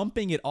just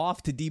dumping it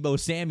off to Debo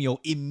Samuel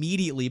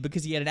immediately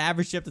because he had an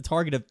average depth of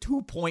target of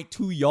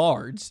 2.2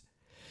 yards.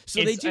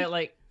 So they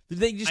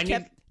just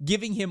kept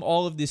giving him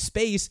all of this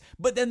space.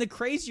 But then the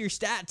crazier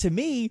stat to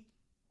me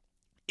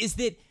is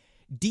that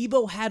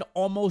Debo had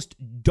almost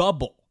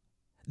double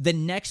the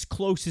next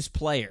closest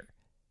player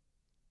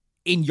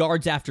in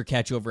yards after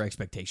catch over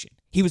expectation.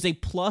 He was a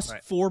plus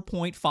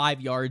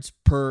 4.5 yards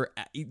per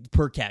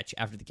catch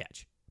after the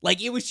catch.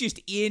 Like, it was just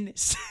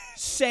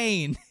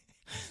insane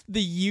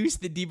the use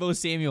that Debo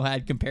Samuel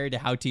had compared to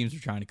how teams were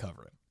trying to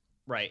cover him.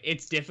 Right.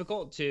 It's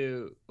difficult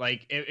to,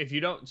 like, if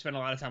you don't spend a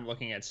lot of time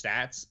looking at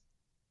stats,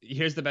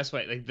 here's the best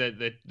way. Like,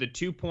 the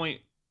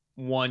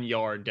 2.1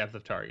 yard depth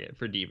of target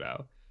for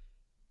Debo.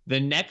 The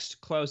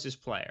next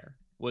closest player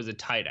was a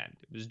tight end.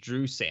 It was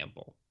Drew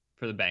Sample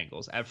for the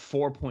Bengals at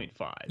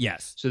 4.5.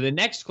 Yes. So the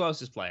next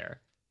closest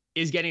player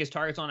is getting his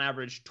targets on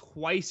average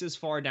twice as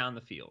far down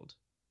the field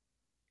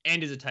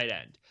and is a tight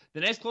end. The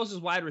next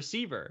closest wide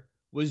receiver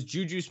was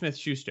Juju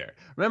Smith-Schuster.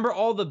 Remember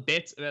all the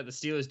bits about the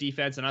Steelers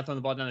defense and not throwing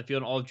the ball down the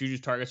field and all of Juju's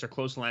targets are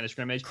close to the line of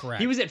scrimmage?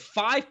 Correct. He was at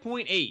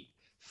 5.8,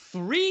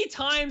 3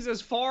 times as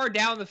far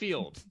down the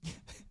field.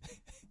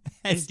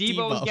 As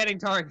Debo was getting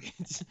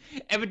targets.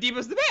 But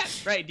Debo's the man,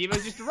 right?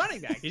 Debo's just a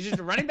running back. He's just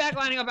a running back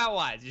lining up out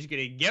wide. He's just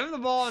going to give him the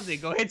ball and say,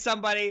 go hit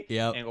somebody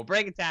and go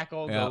break a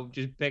tackle, go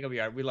just pick up a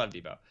yard. We love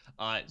Debo.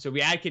 So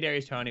we add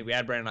Kadarius Toney, we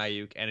add Brandon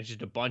Ayuk, and it's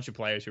just a bunch of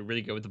players who are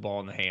really good with the ball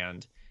in the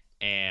hand.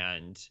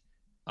 And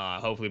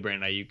hopefully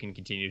Brandon Ayuk can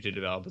continue to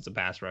develop as a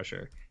pass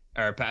rusher.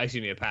 Or,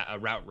 a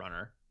route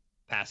runner,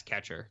 pass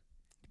catcher.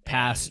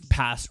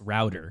 Pass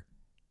router.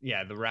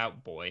 Yeah, the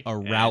route boy. A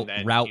route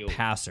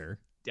passer.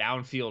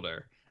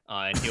 Downfielder.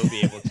 And he'll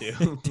be able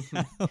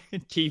to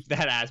keep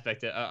that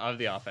aspect of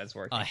the offense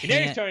working. A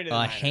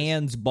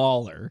hands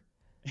baller.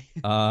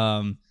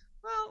 Well,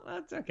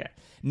 that's okay.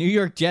 New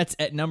York Jets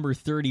at number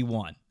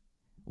 31.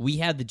 We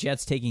had the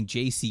Jets taking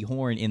J.C.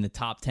 Horn in the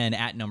top 10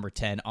 at number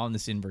 10 on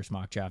this inverse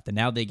mock draft, and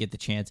now they get the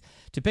chance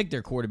to pick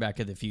their quarterback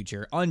of the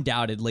future.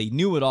 Undoubtedly,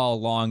 knew it all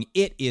along.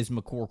 It is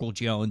McCorkle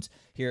Jones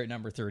here at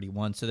number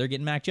 31, so they're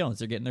getting Mac Jones.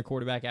 They're getting their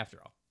quarterback after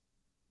all.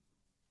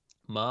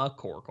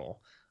 McCorkle.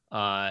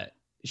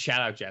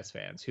 Shout out Jets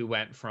fans who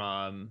went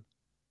from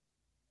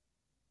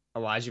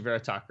Elijah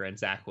Vera Tucker and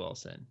Zach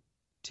Wilson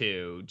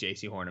to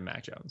J.C. Horn and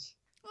Mac Jones.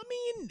 I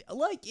mean,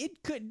 like,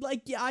 it could,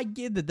 like, yeah, I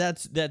get that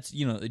that's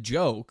a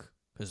joke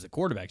because of the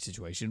quarterback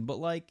situation, but,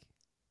 like,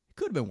 it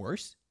could have been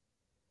worse.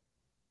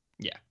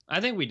 Yeah, I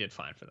think we did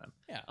fine for them.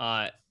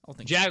 Yeah.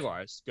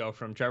 Jaguars go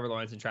from Trevor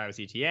Lawrence and Travis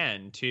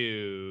Etienne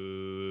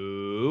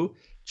to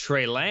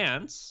Trey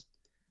Lance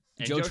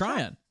and Joe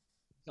Tryon.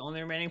 The only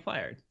remaining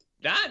player.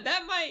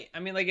 That might, I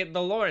mean, like,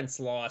 the Lawrence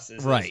loss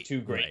is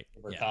too great to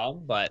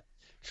overcome, but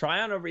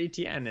Tryon over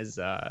Etienne is,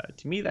 to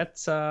me,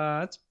 that's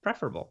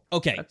preferable.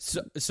 Okay,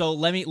 so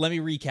let me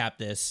recap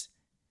this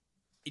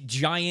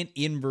giant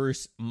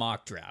inverse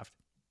mock draft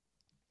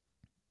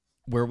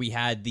where we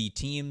had the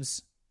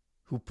teams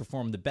who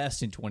performed the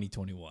best in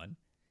 2021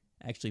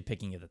 actually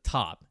picking at the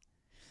top.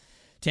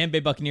 Tampa Bay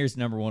Buccaneers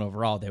number 1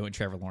 overall. They went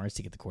Trevor Lawrence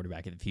to get the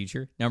quarterback of the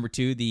future. Number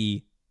 2,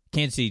 the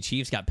Kansas City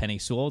Chiefs got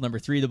Penei Sewell. Number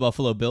 3, the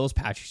Buffalo Bills,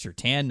 Patrick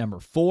Surtain. Number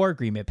 4,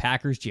 Green Bay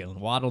Packers, Jalen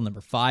Waddle.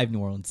 Number 5, New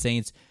Orleans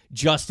Saints,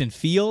 Justin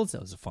Fields.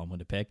 That was a fun one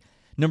to pick.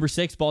 Number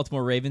 6,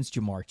 Baltimore Ravens,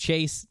 Jamar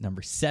Chase.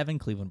 Number 7,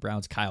 Cleveland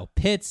Browns, Kyle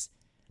Pitts.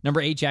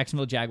 Number 8,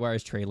 Jacksonville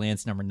Jaguars, Trey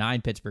Lance. Number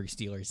 9, Pittsburgh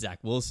Steelers, Zach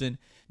Wilson.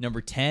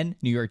 Number 10,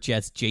 New York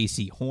Jets,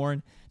 J.C.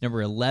 Horn.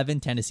 Number 11,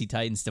 Tennessee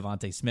Titans,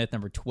 Devontae Smith.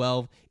 Number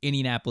 12,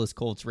 Indianapolis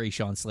Colts,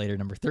 Rashawn Slater.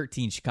 Number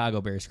 13, Chicago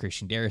Bears,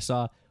 Christian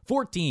Darrisaw.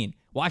 14,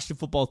 Washington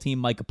Football Team,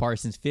 Micah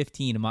Parsons.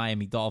 15,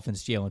 Miami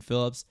Dolphins, Jalen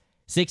Phillips.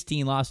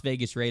 16, Las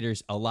Vegas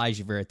Raiders,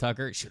 Elijah Vera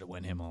Tucker. Should have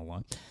won him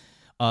all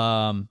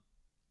along.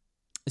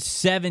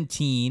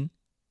 17,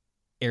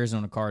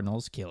 Arizona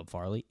Cardinals, Caleb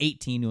Farley.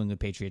 18, New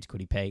England Patriots,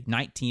 Kwity Paye.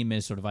 19,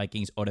 Minnesota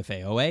Vikings,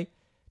 Odafe Oweh.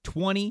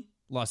 20,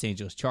 Los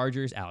Angeles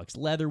Chargers, Alex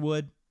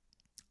Leatherwood.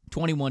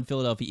 21,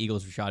 Philadelphia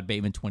Eagles, Rashad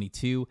Bateman.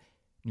 22,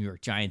 New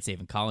York Giants,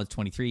 Zaven Collins.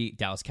 23,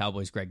 Dallas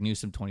Cowboys, Greg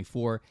Newsome.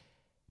 24,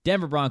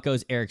 Denver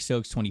Broncos, Eric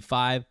Stokes.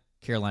 25,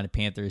 Carolina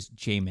Panthers,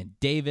 Jamin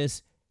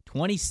Davis.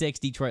 26,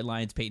 Detroit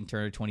Lions, Peyton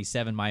Turner.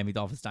 27, Miami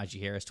Dolphins, Najee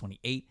Harris.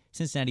 28,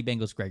 Cincinnati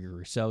Bengals, Gregory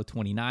Rousseau.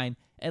 29,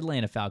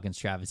 Atlanta Falcons,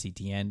 Travis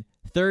Etienne.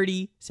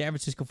 30, San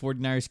Francisco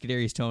 49ers,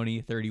 Kadarius Toney.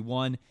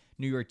 31,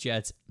 New York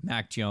Jets,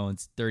 Mac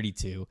Jones.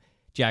 32,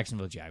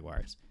 Jacksonville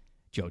Jaguars,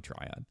 Joe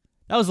Tryon.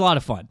 That was a lot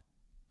of fun.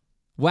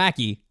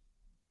 Wacky,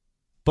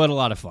 but a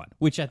lot of fun,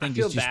 which I think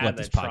is just what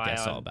this podcast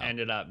is all about.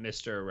 Ended up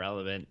Mr.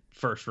 Irrelevant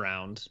first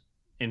round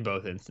in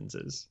both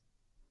instances.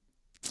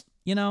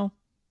 You know,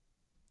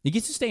 he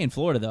gets to stay in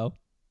Florida, though.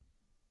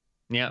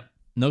 Yep.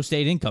 No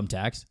state income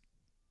tax.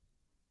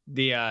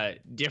 The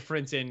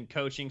difference in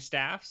coaching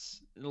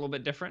staffs a little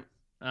bit different,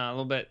 a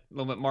little bit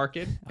marked.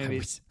 Maybe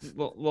it's a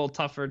little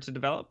tougher to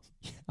develop.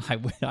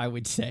 I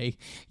would say,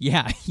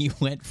 yeah, he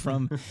went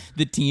from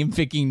the team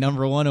picking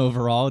number 1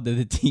 overall to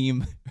the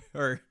team,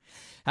 or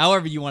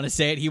however you want to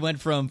say it. He went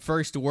from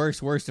first to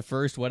worst to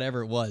first,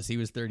 whatever it was. He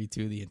was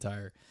 32 the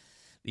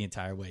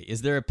entire way.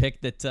 Is there a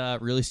pick that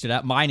really stood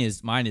out? Mine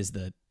is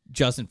the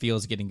Justin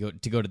Fields getting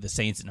to go to the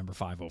Saints at number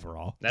 5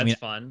 overall. That's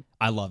fun.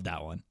 I love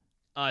that one.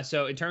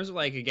 So in terms of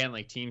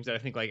teams that I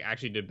think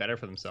actually did better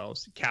for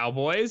themselves,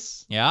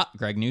 Cowboys. Yeah,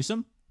 Greg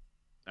Newsome.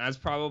 That's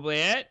probably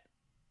it.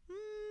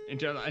 In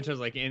terms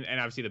and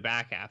obviously the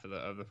back half of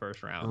the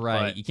first round.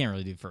 Right, but you can't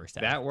really do first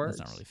half. That works.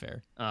 That's not really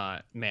fair.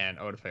 Man,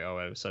 Odafe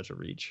Oweh was such a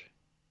reach.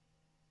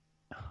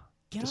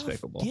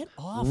 Despicable. Get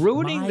off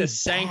ruining the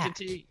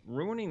sanctity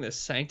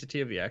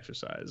of the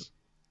exercise.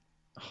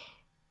 Oh,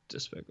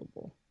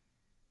 despicable.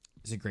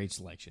 It's a great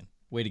selection.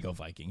 Way to go,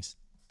 Vikings.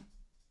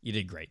 You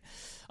did great.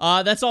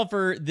 That's all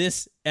for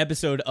this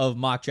episode of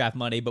Mock Draft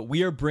Monday, but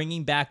we are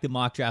bringing back the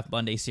Mock Draft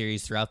Monday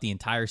series throughout the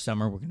entire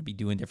summer. We're going to be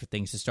doing different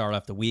things to start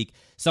off the week.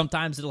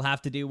 Sometimes it'll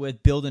have to do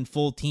with building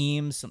full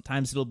teams.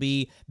 Sometimes it'll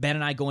be Ben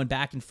and I going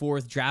back and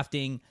forth,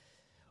 drafting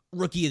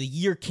Rookie of the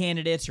Year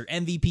candidates or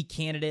MVP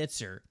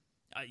candidates, or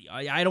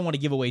I don't want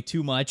to give away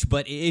too much,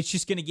 but it's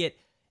just going to get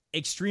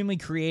extremely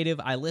creative.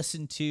 I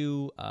listened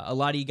to a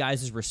lot of you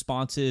guys'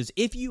 responses.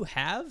 If you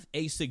have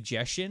a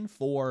suggestion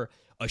for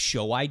a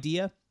show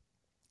idea,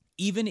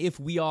 even if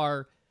we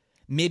are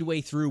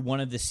midway through one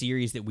of the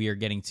series that we are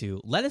getting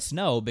to, let us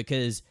know,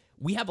 because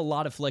we have a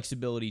lot of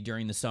flexibility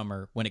during the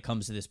summer when it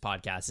comes to this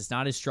podcast. It's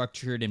not as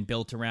structured and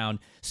built around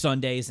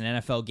Sundays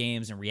and NFL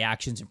games and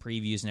reactions and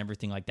previews and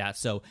everything like that.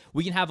 So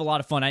we can have a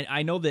lot of fun.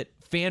 I know that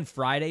Fan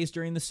Fridays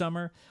during the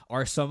summer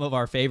are some of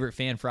our favorite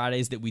Fan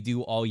Fridays that we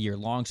do all year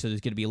long. So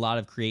there's going to be a lot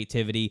of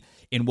creativity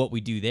in what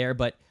we do there.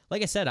 But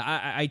like I said,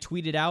 I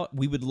tweeted out,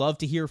 we would love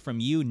to hear from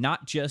you,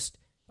 not just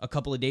a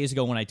couple of days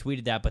ago when I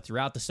tweeted that, but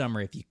throughout the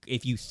summer.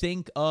 If you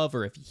think of,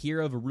 or if you hear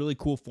of a really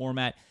cool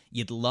format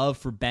you'd love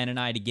for Ben and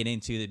I to get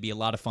into, that'd be a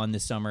lot of fun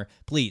this summer,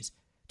 please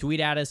tweet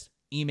at us,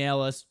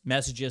 email us,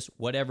 message us,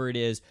 whatever it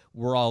is.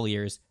 We're all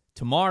ears.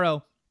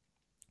 Tomorrow,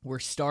 we're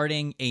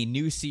starting a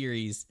new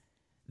series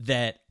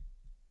that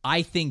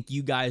I think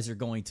you guys are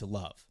going to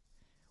love,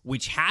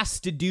 which has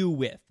to do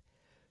with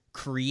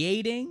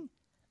creating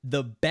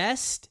the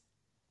best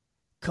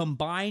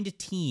combined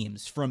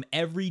teams from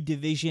every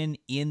division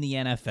in the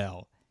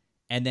NFL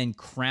and then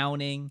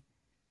crowning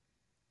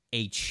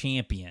a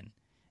champion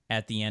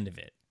at the end of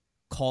it,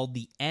 called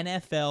the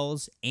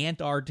NFL's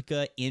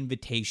Antarctica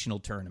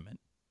Invitational Tournament.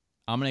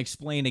 I'm going to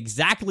explain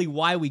exactly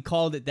why we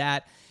called it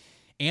that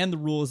and the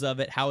rules of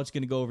it, how it's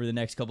going to go over the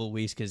next couple of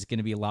weeks, because it's going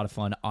to be a lot of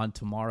fun on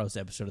tomorrow's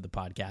episode of the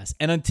podcast.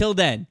 And until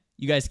then,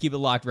 you guys keep it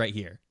locked right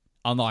here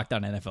on Locked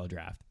On NFL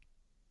Draft.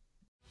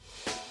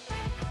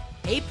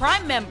 Hey,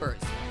 Prime members,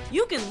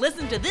 you can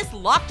listen to this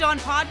Locked On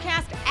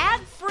podcast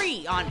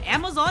ad-free on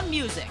Amazon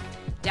Music.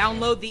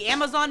 Download the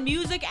Amazon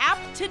Music app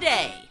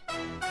today.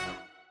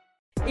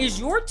 Is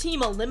your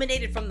team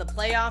eliminated from the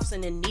playoffs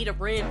and in need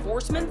of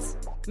reinforcements?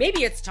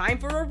 Maybe it's time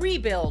for a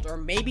rebuild, or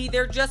maybe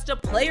they're just a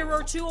player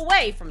or two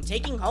away from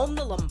taking home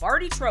the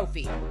Lombardi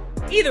Trophy.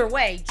 Either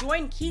way,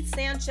 join Keith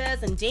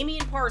Sanchez and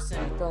Damian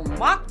Parson for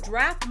Mock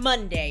Draft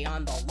Monday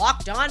on the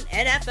Locked On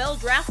NFL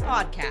Draft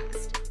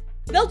Podcast.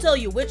 They'll tell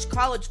you which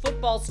college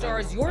football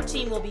stars your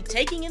team will be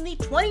taking in the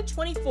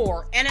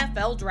 2024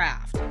 NFL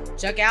Draft.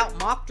 Check out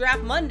Mock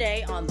Draft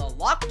Monday on the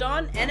Locked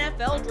On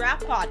NFL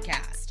Draft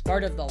Podcast,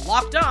 part of the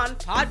Locked On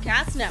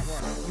Podcast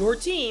Network. Your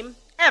team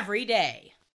every day.